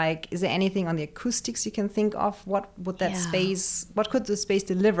feel like? Is there anything on the acoustics you can think of? What would that space, what could the space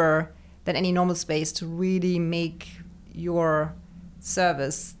deliver than any normal space to really make your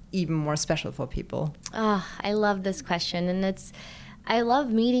service even more special for people? Oh, I love this question. And I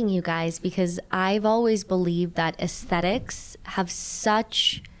love meeting you guys, because I've always believed that aesthetics have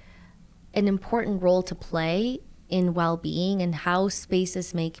such an important role to play in well-being and how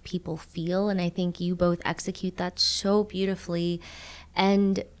spaces make people feel. And I think you both execute that so beautifully.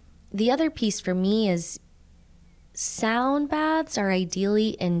 And the other piece for me is sound baths are ideally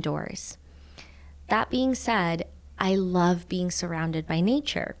indoors. That being said, I love being surrounded by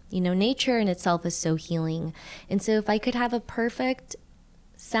nature. You know, nature in itself is so healing. And so if I could have a perfect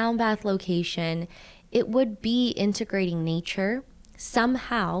sound bath location, it would be integrating nature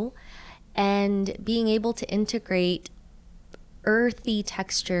somehow, and being able to integrate earthy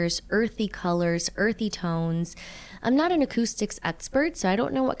textures, earthy colors, earthy tones. I'm not an acoustics expert, so I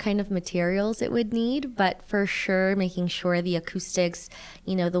don't know what kind of materials it would need, but for sure making sure the acoustics,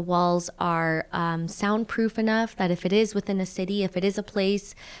 you know, the walls are soundproof enough that if it is within a city, if it is a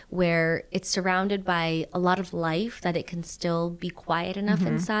place where it's surrounded by a lot of life, that it can still be quiet enough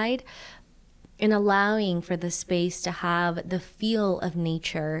inside, and allowing for the space to have the feel of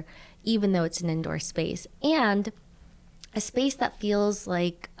nature, even though it's an indoor space, and a space that feels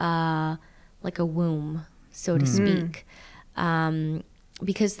like a womb, so to speak,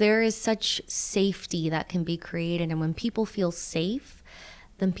 because there is such safety that can be created. And when people feel safe,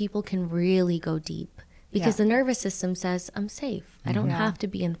 then people can really go deep, because the nervous system says, I'm safe. I don't have to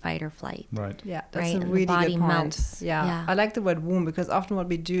be in fight or flight. Right. Yeah, that's right? a And really the body good point. melts. Yeah. I like the word womb, because often what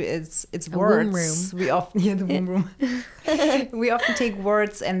we do is it's A words. womb room. We often the womb room. We often take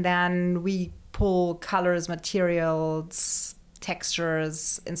words and then we pull colors, materials,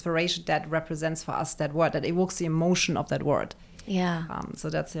 textures, inspiration that represents for us that word, that evokes the emotion of that word. Yeah. So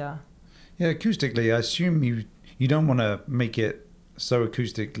that's Yeah, acoustically, I assume you don't want to make it so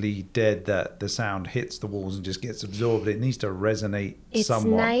acoustically dead that the sound hits the walls and just gets absorbed. It needs to resonate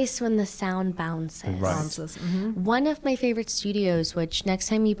somewhat. It's nice when the sound bounces. Right. Bounces. Mm-hmm. One of my favorite studios, which next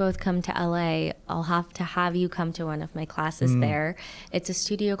time you both come to LA, I'll have to have you come to one of my classes there. It's a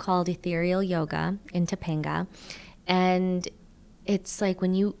studio called Ethereal Yoga in Topanga. And it's like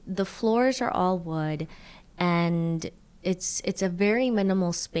the floors are all wood, and it's a very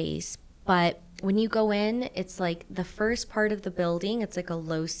minimal space, but when you go in, it's like the first part of the building, it's like a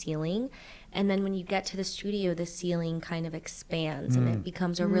low ceiling. And then when you get to the studio, the ceiling kind of expands and it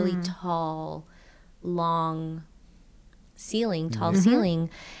becomes a really tall, long ceiling,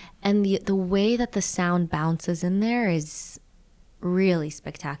 ceiling. And the way that the sound bounces in there is really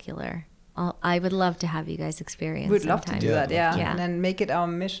spectacular. I would love to have you guys experience We'd love sometime. to do that, yeah. Yeah. And then make it our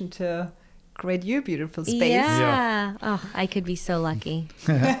mission to create you a beautiful space. Yeah. Oh, I could be so lucky.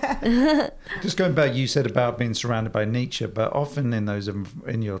 Just going back, you said about being surrounded by nature, but often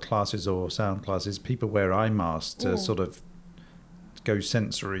in your classes or sound classes, people wear eye masks to sort of go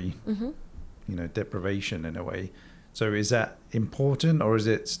sensory, deprivation in a way. So is that important, or is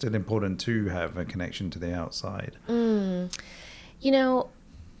it still important to have a connection to the outside?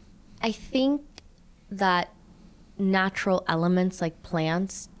 I think that natural elements like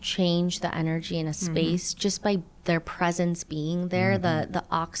plants change the energy in a space just by their presence being there, the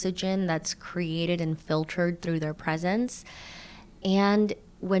oxygen that's created and filtered through their presence. And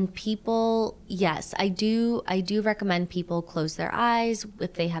when people, yes, I do recommend people close their eyes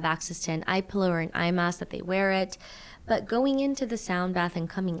if they have access to an eye pillow or an eye mask, that they wear it. But going into the sound bath and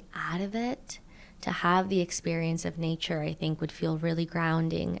coming out of it, to have the experience of nature, I think would feel really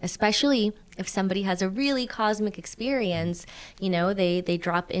grounding, especially if somebody has a really cosmic experience. They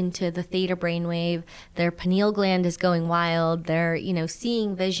drop into the theta brainwave, their pineal gland is going wild, they're,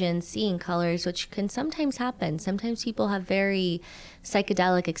 seeing visions, seeing colors, which can sometimes happen. Sometimes people have very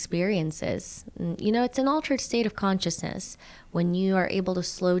psychedelic experiences. It's an altered state of consciousness when you are able to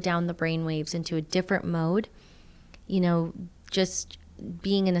slow down the brainwaves into a different mode, just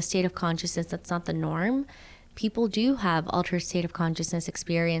being in a state of consciousness that's not the norm. People do have altered state of consciousness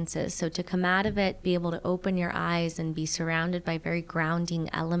experiences. So to come out of it, be able to open your eyes and be surrounded by very grounding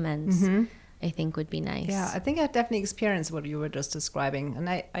elements, I think would be nice. Yeah, I think I definitely experienced what you were just describing. And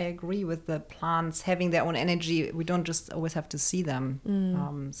I agree with the plants having their own energy. We don't just always have to see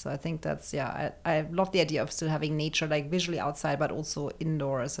them. So I think that's, I love the idea of still having nature like visually outside, but also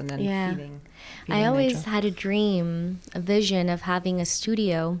indoors, and then feeling I always nature. had a vision of having a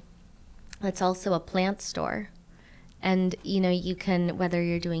studio that's also a plant store. And, you can, whether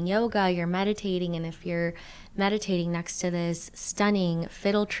you're doing yoga, you're meditating, and if you're meditating next to this stunning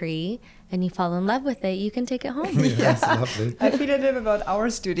fiddle tree and you fall in love with it, you can take it home. That's lovely. I feel a little bit about our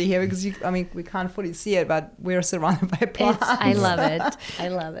studio here because we can't fully see it, but we're surrounded by plants. I love it. I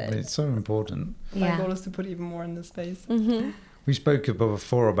love it. It's so important. My goal is to put even more in the space. We spoke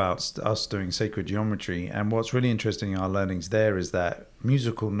before about us doing sacred geometry, and what's really interesting in our learnings there is that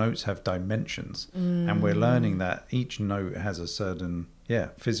musical notes have dimensions, and we're learning that each note has a certain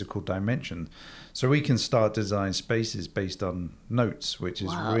physical dimension. So we can start design spaces based on notes, which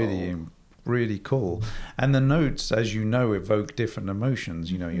is really cool. And the notes, as you know, evoke different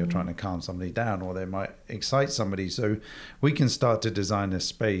emotions. You're trying to calm somebody down, or they might excite somebody. So we can start to design a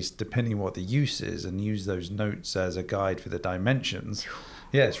space depending what the use is, and use those notes as a guide for the dimensions.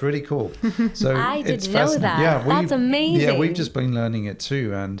 Yeah, it's really cool. So I didn't know that. Yeah, that's amazing. Yeah, we've just been learning it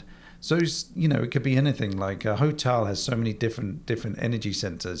too. And so, it could be anything. Like a hotel has so many different energy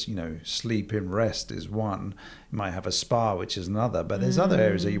centers. Sleep and rest is one. You might have a spa, which is another. But there's other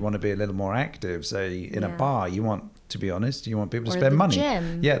areas that you want to be a little more active. Say in a bar, you want to be honest. You want people to spend money.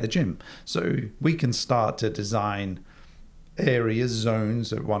 Gym. Yeah, the gym. So we can start to design areas,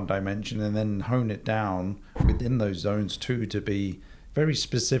 zones at one dimension, and then hone it down within those zones too to be very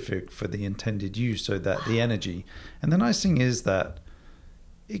specific for the intended use, so that the energy. And the nice thing is that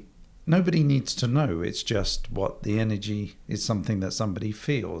nobody needs to know. It's just what the energy is, something that somebody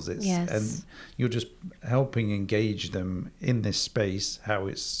feels. And you're just helping engage them in this space, how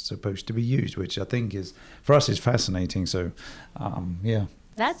it's supposed to be used, which I think is, for us, is fascinating. So,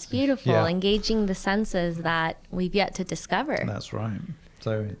 That's beautiful. Yeah. Engaging the senses that we've yet to discover. That's right.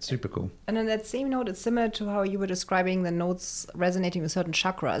 So it's super cool. And on that same note, it's similar to how you were describing the notes resonating with certain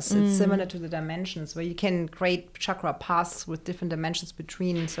chakras. It's similar to the dimensions, where you can create chakra paths with different dimensions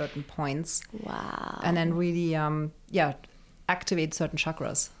between certain points. Wow. And then really, activate certain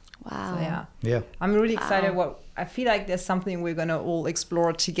chakras. Wow. So, Yeah. I'm really excited. I feel like there's something we're going to all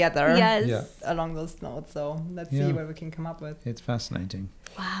explore together along those notes. So let's see what we can come up with. It's fascinating.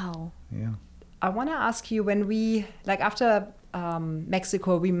 Wow. Yeah. I want to ask you, when we, after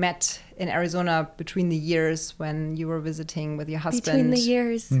Mexico. We met in Arizona between the years when you were visiting with your husband. Between the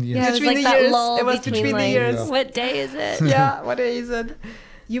years. Yes. Yeah, it was Between like the that years. lull It was between between the like, years. what day is it? Yeah, what is it?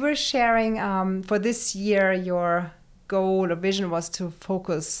 You were sharing for this year your goal or vision was to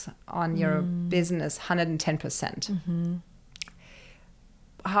focus on your business 110%.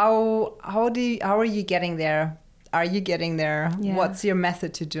 How are you getting there? Are you getting there? Yeah. What's your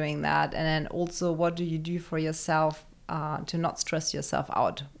method to doing that? And then also, what do you do for yourself to not stress yourself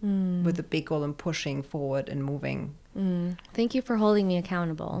out with the big goal and pushing forward and moving? Thank you for holding me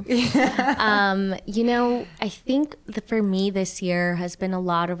accountable. You know, I think that for me this year has been a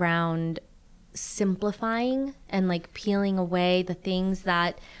lot around simplifying and like peeling away the things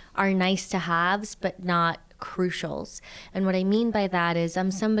that are nice to haves but not crucials. And what I mean by that is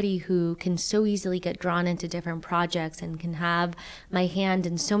I'm somebody who can so easily get drawn into different projects and can have my hand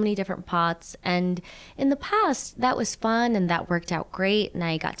in so many different pots. And in the past, that was fun and that worked out great and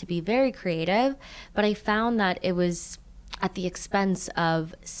I got to be very creative. But I found that it was at the expense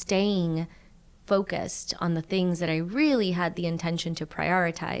of staying focused on the things that I really had the intention to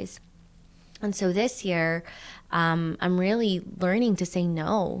prioritize. And so this year, I'm really learning to say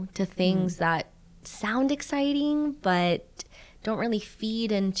no to things that sound exciting, but don't really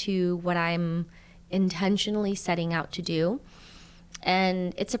feed into what I'm intentionally setting out to do.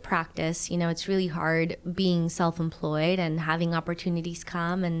 And it's a practice, you know, it's really hard being self-employed and having opportunities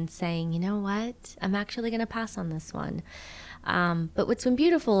come and saying, you know what, I'm actually going to pass on this one. But what's been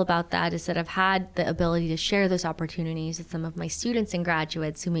beautiful about that is that I've had the ability to share those opportunities with some of my students and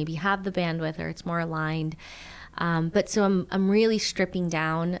graduates who maybe have the bandwidth or it's more aligned. But so I'm really stripping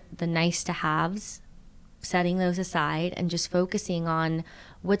down the nice to haves, setting those aside and just focusing on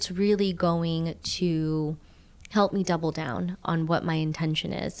what's really going to help me double down on what my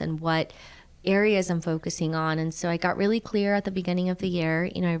intention is and what areas I'm focusing on. And so I got really clear at the beginning of the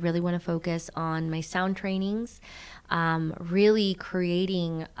year, you know, I really want to focus on my sound trainings, really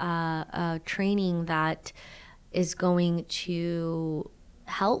creating a training that is going to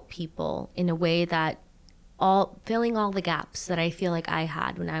help people in a way that filling all the gaps that I feel like I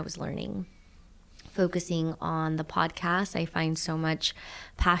had when I was learning. Focusing on the podcast, I find so much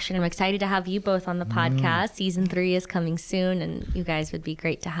passion. I'm excited to have you both on the podcast. Season 3 is coming soon, and you guys would be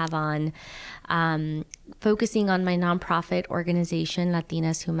great to have on. Focusing on my nonprofit organization,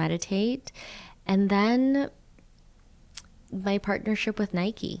 Latinas Who Meditate, and then my partnership with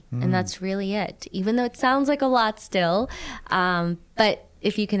Nike, and that's really it. Even though it sounds like a lot still, but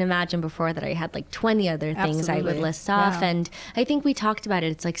if you can imagine before that I had like 20 other things I would list off. And I think we talked about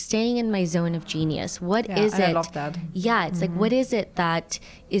it. It's like staying in my zone of genius. What is it? I love that. Yeah, it's like, what is it that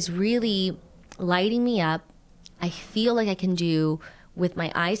is really lighting me up? I feel like I can do with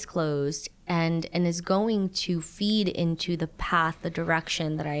my eyes closed and is going to feed into the path, the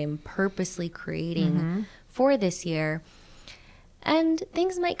direction that I am purposely creating for this year. And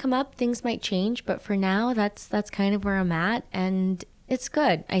things might come up, things might change, but for now, that's kind of where I'm at. And it's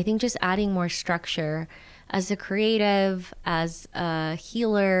good. I think just adding more structure as a creative, as a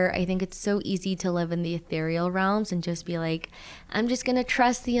healer, I think it's so easy to live in the ethereal realms and just be like, I'm just going to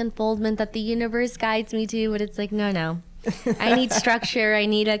trust the unfoldment that the universe guides me to. But it's like, no. I need structure. I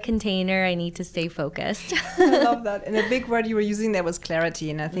need a container. I need to stay focused. I love that. And a big word you were using there was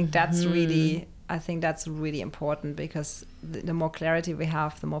clarity. And I think that's really important because the more clarity we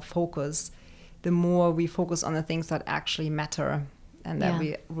have, the more focus, the more we focus on the things that actually matter. And that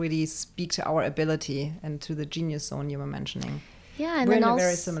we really speak to our ability and to the genius zone you were mentioning. Yeah, and we're then in a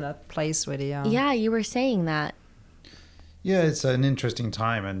very similar place, really. Yeah, you were saying that. Yeah, it's an interesting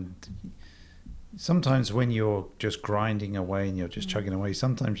time, and sometimes when you're just grinding away and you're just chugging away,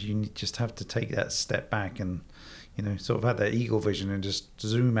 sometimes you just have to take that step back and, you know, sort of have that eagle vision and just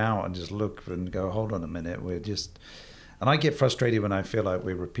zoom out and just look and go, hold on a minute, and I get frustrated when I feel like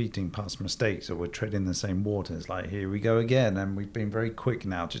we're repeating past mistakes or we're treading the same waters. Like, here we go again. And we've been very quick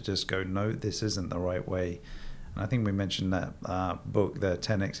now to just go, no, this isn't the right way. And I think we mentioned that book, the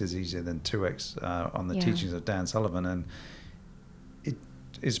 10X is easier than 2X on the teachings of Dan Sullivan. And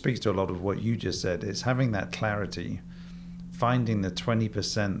it speaks to a lot of what you just said. It's having that clarity, finding the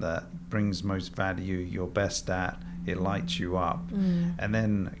 20% that brings most value, you're best at, it lights you up. And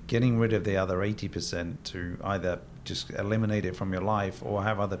then getting rid of the other 80% to either just eliminate it from your life or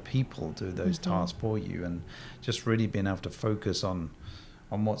have other people do those tasks for you, and just really being able to focus on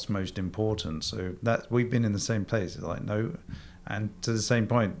what's most important. So that we've been in the same place. It's like, no. And to the same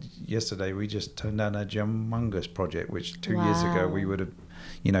point, yesterday we just turned down a humongous project, which 2 years ago we would have,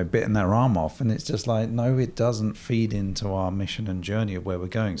 you know, bitten their arm off. And it's just like, no, it doesn't feed into our mission and journey of where we're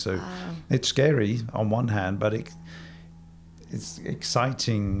going. So it's scary on one hand, but it's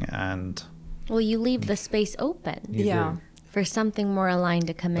exciting and Well, you leave the space open you Yeah. do. for something more aligned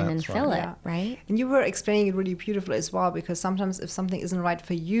to come in and That's right. fill it, Yeah. right? And you were explaining it really beautifully as well, because sometimes if something isn't right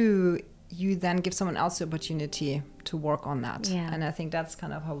for you, you then give someone else the opportunity to work on that. Yeah. And I think that's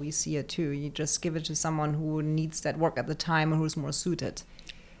kind of how we see it too. You just give it to someone who needs that work at the time and who's more suited.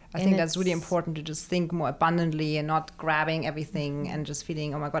 I And think that's really it's- important to just think more abundantly and not grabbing everything and just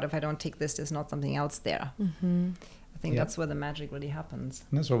feeling, oh my God, if I don't take this, there's not something else there. I think Yeah. that's where the magic really happens.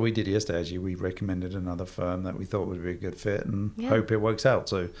 And that's what we did yesterday. Actually, we recommended another firm that we thought would be a good fit, and Yeah. hope it works out.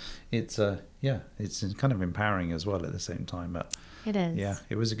 So it's it's kind of empowering as well at the same time. But It is. yeah,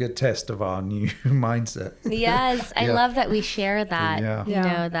 it was a good test of our new mindset. Yes, I Yeah. love that we share that, Yeah. you Yeah.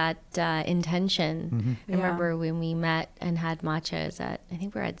 know, that intention. I Yeah. remember when we met and had matchas at, I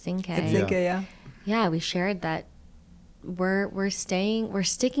think we were at Zinke. It's Yeah. like, yeah. Yeah, we shared that we're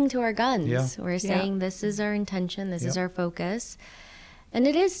sticking to our guns. Yeah. We're saying this is our intention, this is Yeah. our focus. And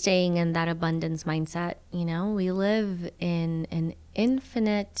it is staying in that abundance mindset, you know. We live in an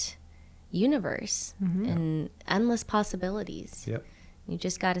infinite universe and endless possibilities. Yep, You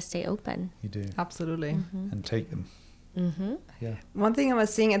just got to stay open. you do, Absolutely. and take them. Yeah, One thing I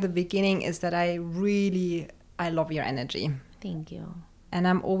was saying at the beginning is that I love your energy. Thank you. And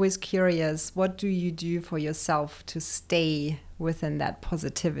I'm always curious, what do you do for yourself to stay within that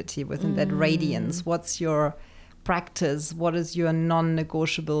positivity, within that radiance? What's your practice? What is your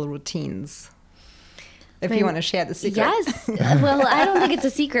non-negotiable routines? If you want to share the secret. Yes. Well, I don't think it's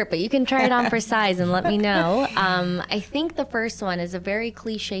a secret, but you can try it on for size and let me know. I think the first one is a very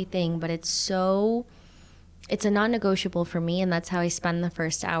cliche thing, but it's a non-negotiable for me, and that's how I spend the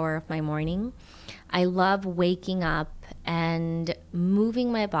first hour of my morning. I love waking up and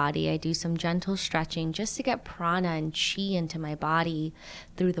moving my body. I do some gentle stretching just to get prana and chi into my body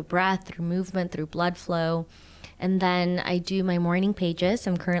through the breath, through movement, through blood flow. And then I do my morning pages.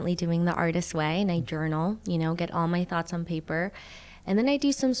 I'm currently doing the artist way, and I journal, you know, get all my thoughts on paper. And then I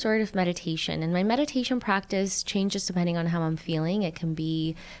do some sort of meditation. And my meditation practice changes depending on how I'm feeling. It can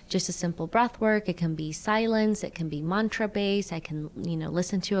be just a simple breath work. It can be silence. It can be mantra based. I can, you know,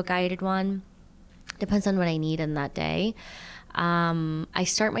 listen to a guided one. Depends on what I need in that day. I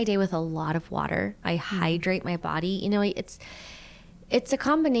start my day with a lot of water. I hydrate my body. You know, it's a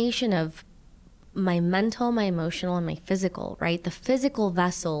combination of my mental, my emotional, and my physical, right? The physical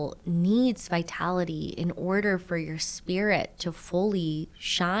vessel needs vitality in order for your spirit to fully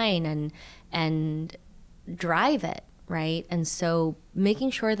shine and drive it, right? And so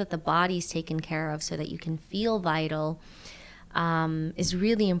making sure that the body's taken care of so that you can feel vital is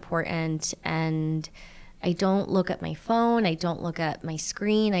really important. And I don't look at my phone. I don't look at my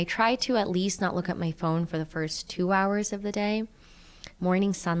screen. I try to at least not look at my phone for the first 2 hours of the day.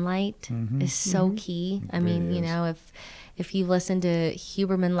 Morning sunlight is so key. I mean, really you is. know, if you listen to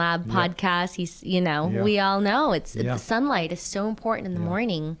Huberman Lab Yeah. podcast, he's, you know, Yeah. we all know Yeah. sunlight is so important in the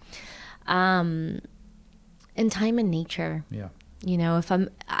morning. And time in nature. yeah, You know, if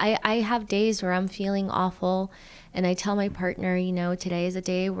I have days where I'm feeling awful, and I tell my partner, you know, today is a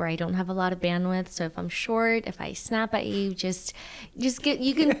day where I don't have a lot of bandwidth. So if I'm short, if I snap at you, just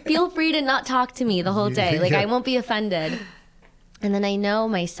you can feel free to not talk to me the whole day. Like, I won't be offended. And then I know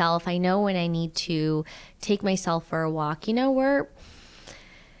myself. I know when I need to take myself for a walk. You know,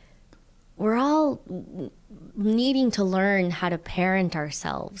 we're all needing to learn how to parent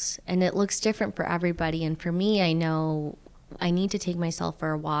ourselves, and it looks different for everybody. And for me, I know I need to take myself for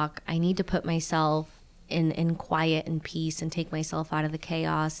a walk. I need to put myself in quiet and peace and take myself out of the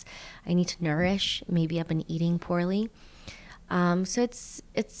chaos. I need to nourish. Maybe I've been eating poorly. So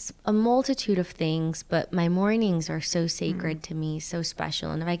it's a multitude of things, but my mornings are so sacred to me, so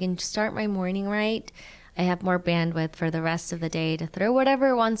special. And if I can start my morning right, I have more bandwidth for the rest of the day to throw whatever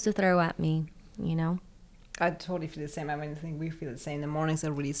it wants to throw at me, you know? I totally feel the same. I mean, I think we feel the same. The mornings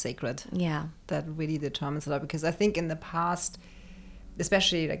are really sacred. Yeah. That really determines a lot, because I think in the past,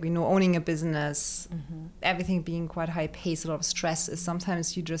 especially like, you know, owning a business, everything being quite high pace, a lot of stress, is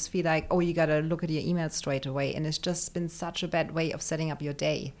sometimes you just feel like, oh, you got to look at your email straight away. And it's just been such a bad way of setting up your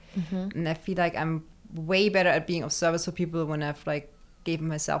day. And I feel like I'm way better at being of service for people when I've like given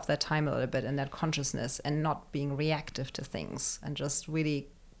myself that time a little bit and that consciousness, and not being reactive to things, and just really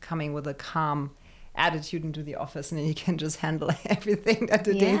coming with a calm attitude into the office, and then you can just handle everything that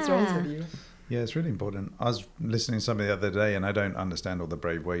the day throws at you. yeah. It's really important. I was listening to somebody the other day, and I don't understand all the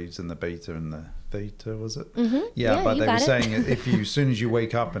brave waves and the beta and the theta, was it? Yeah, but you they were got it. saying if you, as soon as you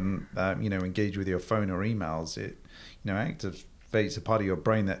wake up and you know, engage with your phone or emails, it, you know, activates a part of your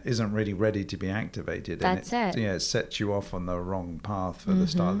brain that isn't really ready to be activated. That's and it sets you off on the wrong path for the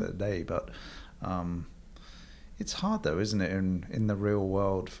start of the day. But It's hard though, isn't it, in the real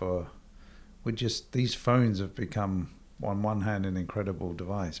world these phones have become on one hand an incredible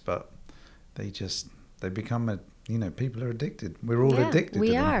device, but they become people are addicted. We're all addicted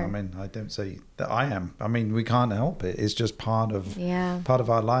to them. Are. I mean, I don't say that I am. I mean, we can't help it. It's just part of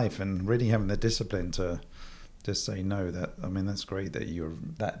our life, and really having the discipline to just say no. That's great that you're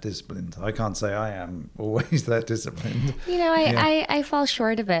that disciplined. I can't say I am always that disciplined. I fall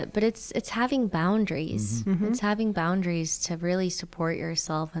short of it, but it's having boundaries. Mm-hmm. It's having boundaries to really support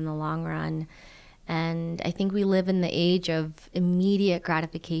yourself in the long run. And I think we live in the age of immediate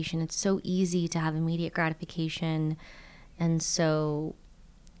gratification. It's so easy to have immediate gratification. And so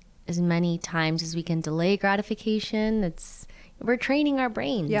as many times as we can delay gratification, we're training our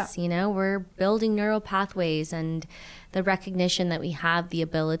brains. We're building neural pathways, and the recognition that we have the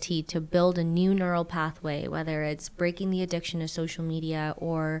ability to build a new neural pathway, whether it's breaking the addiction to social media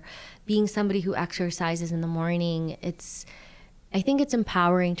or being somebody who exercises in the morning. I think it's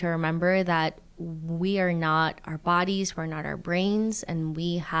empowering to remember that we are not our bodies, we're not our brains, and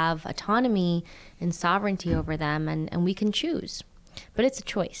we have autonomy and sovereignty over them, and we can choose. But it's a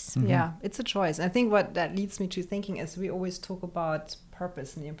choice. Mm-hmm. Yeah, it's a choice. I think what that leads me to thinking is we always talk about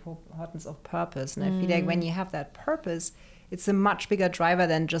purpose and the importance of purpose. And I feel like when you have that purpose, it's a much bigger driver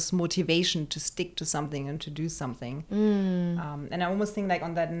than just motivation to stick to something and to do something. And I almost think like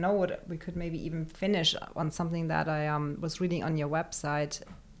on that note, we could maybe even finish on something that I was reading on your website.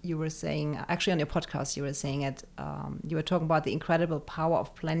 You were saying, actually on your podcast, you were saying you were talking about the incredible power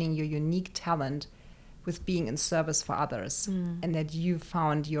of planning your unique talent with being in service for others, and that you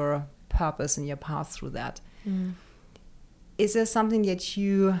found your purpose and your path through that. Is there something that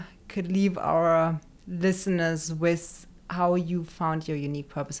you could leave our listeners with, how you found your unique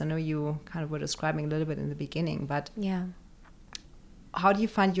purpose? I know you kind of were describing a little bit in the beginning, but how do you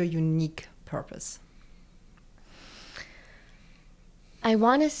find your unique purpose? I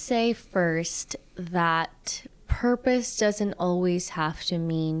want to say first that purpose doesn't always have to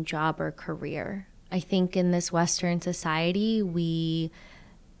mean job or career. I think in this Western society,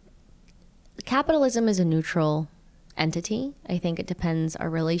 capitalism is a neutral entity. I think it depends our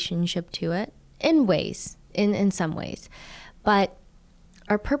relationship to it in some ways. But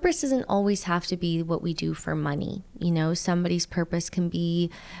our purpose doesn't always have to be what we do for money. Somebody's purpose can be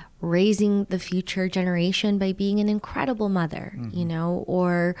raising the future generation by being an incredible mother,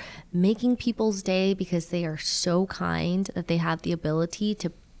 or making people's day because they are so kind that they have the ability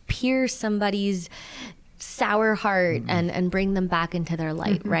to pierce somebody's sour heart and bring them back into their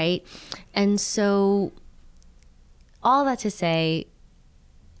light, right? And so all that to say,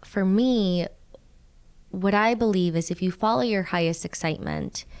 for me, what I believe is if you follow your highest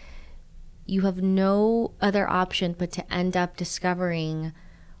excitement, you have no other option but to end up discovering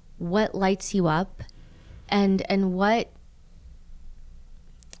what lights you up and what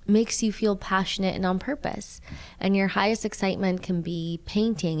makes you feel passionate and on purpose. And your highest excitement can be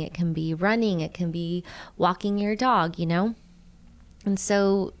painting, it can be running, it can be walking your dog, And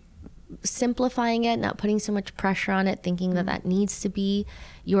so simplifying it, not putting so much pressure on it, thinking that needs to be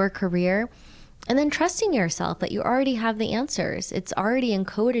your career, and then trusting yourself that you already have the answers. It's already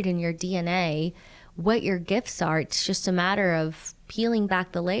encoded in your DNA what your gifts are. It's just a matter of peeling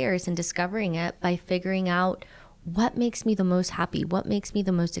back the layers and discovering it by figuring out what makes me the most happy, what makes me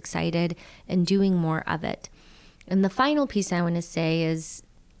the most excited, and doing more of it. And the final piece I want to say is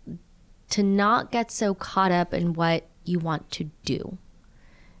to not get so caught up in what you want to do.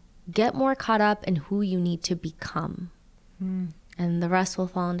 Get more caught up in who you need to become, and the rest will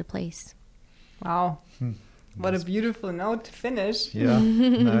fall into place. Wow. What a beautiful note to finish. Yeah,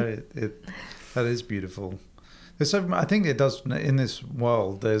 no, that is beautiful. I think it does, in this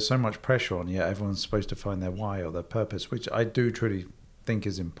world, there's so much pressure on you. Everyone's supposed to find their why or their purpose, which I do truly think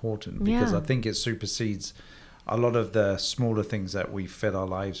is important, because I think it supersedes a lot of the smaller things that we fed our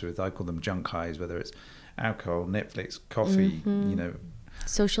lives with. I call them junk highs, whether it's alcohol, Netflix, coffee,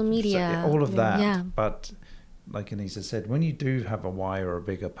 social media, all of that. Yeah. But like Anissa said, when you do have a why or a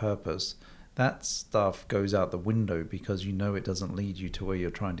bigger purpose, that stuff goes out the window because it doesn't lead you to where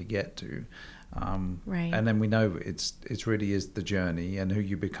you're trying to get to. Right. And then we know it's really is the journey, and who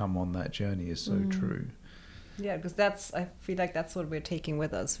you become on that journey is so true. Yeah, because I feel like that's what we're taking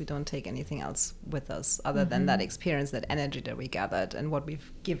with us. We don't take anything else with us other than that experience, that energy that we gathered, and what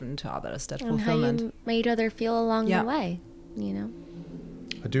we've given to others, that fulfillment. How you made others feel along the way,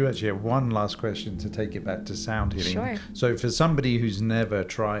 I do actually have one last question to take it back to sound healing. Sure. So for somebody who's never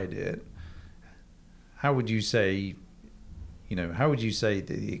tried it, how would you say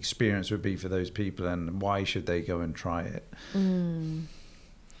the experience would be for those people, and why should they go and try it?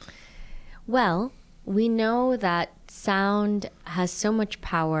 Well, we know that sound has so much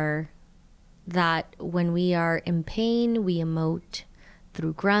power that when we are in pain, we emote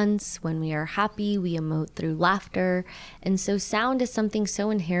through grunts. When we are happy, we emote through laughter. And so sound is something so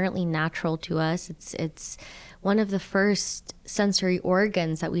inherently natural to us. It's one of the first sensory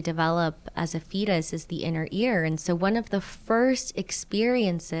organs that we develop as a fetus is the inner ear. And so one of the first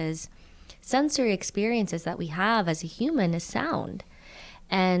sensory experiences that we have as a human is sound.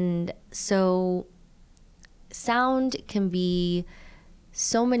 And so sound can be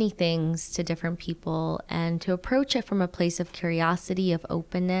so many things to different people, and to approach it from a place of curiosity, of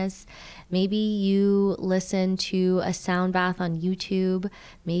openness. Maybe you listen to a sound bath on YouTube.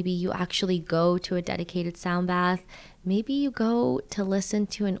 Maybe you actually go to a dedicated sound bath. Maybe you go to listen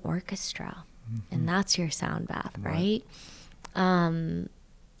to an orchestra, and that's your sound bath, right? And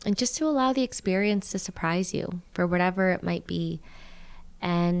just to allow the experience to surprise you for whatever it might be.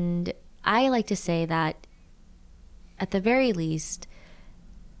 And I like to say that at the very least,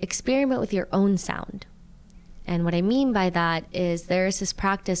 experiment with your own sound. And what I mean by that is there's this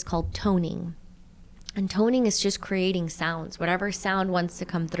practice called toning. And toning is just creating sounds, whatever sound wants to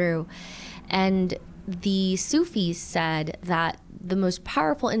come through. And the Sufis said that the most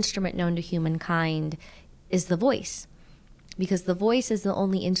powerful instrument known to humankind is the voice, because the voice is the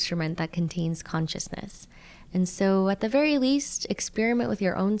only instrument that contains consciousness. And so at the very least, experiment with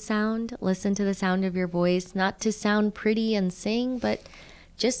your own sound. Listen to the sound of your voice, not to sound pretty and sing, but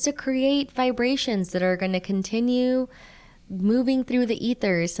just to create vibrations that are going to continue moving through the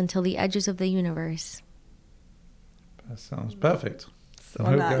ethers until the edges of the universe. That sounds perfect. So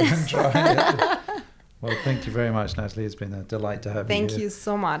I'll nice. go and try it. Well, thank you very much, Natalie. It's been a delight to have you here. Thank you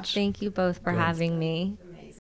so much. Thank you both for having me.